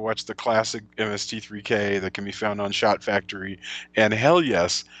 Yes, I watched the classic MST3K that can be found on Shot Factory, and hell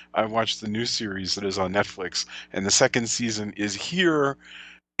yes, I watched the new series that is on Netflix, and the second season is here,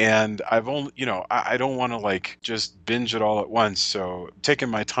 and I've only, I don't want to like just binge it all at once, so I'm taking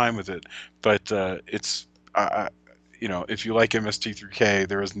my time with it, but it's, if you like MST3K,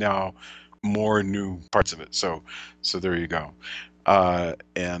 there is now more new parts of it, so there you go.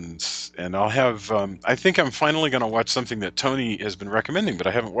 And I'll have. I think I'm finally going to watch something that Tony has been recommending, but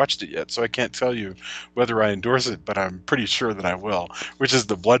I haven't watched it yet, so I can't tell you whether I endorse it. But I'm pretty sure that I will, which is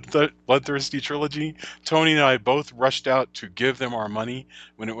the Bloodthirsty trilogy. Tony and I both rushed out to give them our money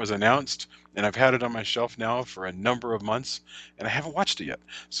when it was announced, and I've had it on my shelf now for a number of months, and I haven't watched it yet.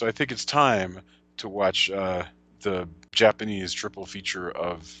 So I think it's time to watch the Japanese triple feature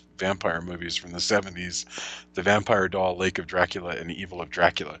of vampire movies from the 70s, The Vampire Doll, Lake of Dracula, and Evil of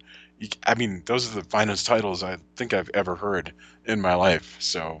Dracula. I mean, those are the finest titles I think I've ever heard in my life.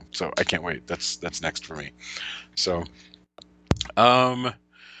 So I can't wait. That's next for me. So,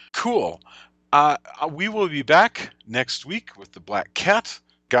 cool. We will be back next week with The Black Cat.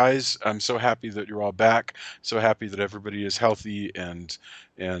 Guys, I'm so happy that you're all back. So happy that everybody is healthy and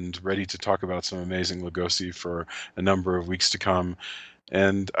ready to talk about some amazing Lugosi for a number of weeks to come.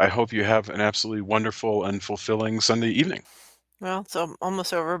 And I hope you have an absolutely wonderful and fulfilling Sunday evening. Well, it's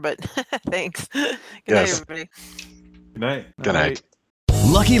almost over, but thanks. Good night, everybody. Good night. Good night.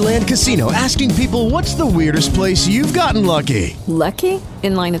 Lucky Land Casino, asking people, what's the weirdest place you've gotten lucky? Lucky?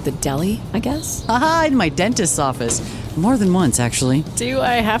 In line at the deli, I guess? Aha, in my dentist's office. More than once, actually. Do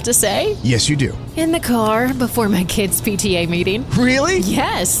I have to say? Yes, you do. In the car before my kids' PTA meeting. Really?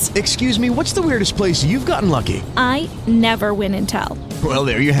 Yes. Excuse me, what's the weirdest place you've gotten lucky? I never win and tell. Well,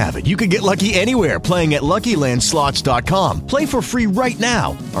 there you have it. You can get lucky anywhere, playing at LuckyLandSlots.com. Play for free right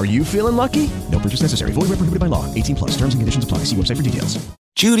now. Are you feeling lucky? No purchase necessary. Void where prohibited by law. 18+. Terms and conditions apply. See website for details.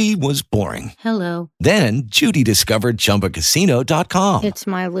 Judy was boring. Hello. Then Judy discovered ChumbaCasino.com. It's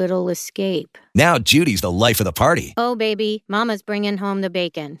my little escape. Now Judy's the life of the party. Oh, baby, mama's bringing home the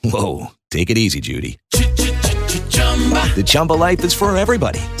bacon. Whoa, take it easy, Judy. The Chumba life is for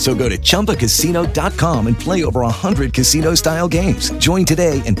everybody. So go to ChumbaCasino.com and play over 100 casino-style games. Join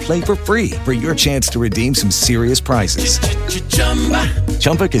today and play for free for your chance to redeem some serious prizes.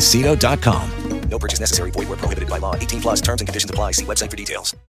 ChumbaCasino.com. No purchase necessary. Void where prohibited by law. 18+. Terms and conditions apply. See website for details.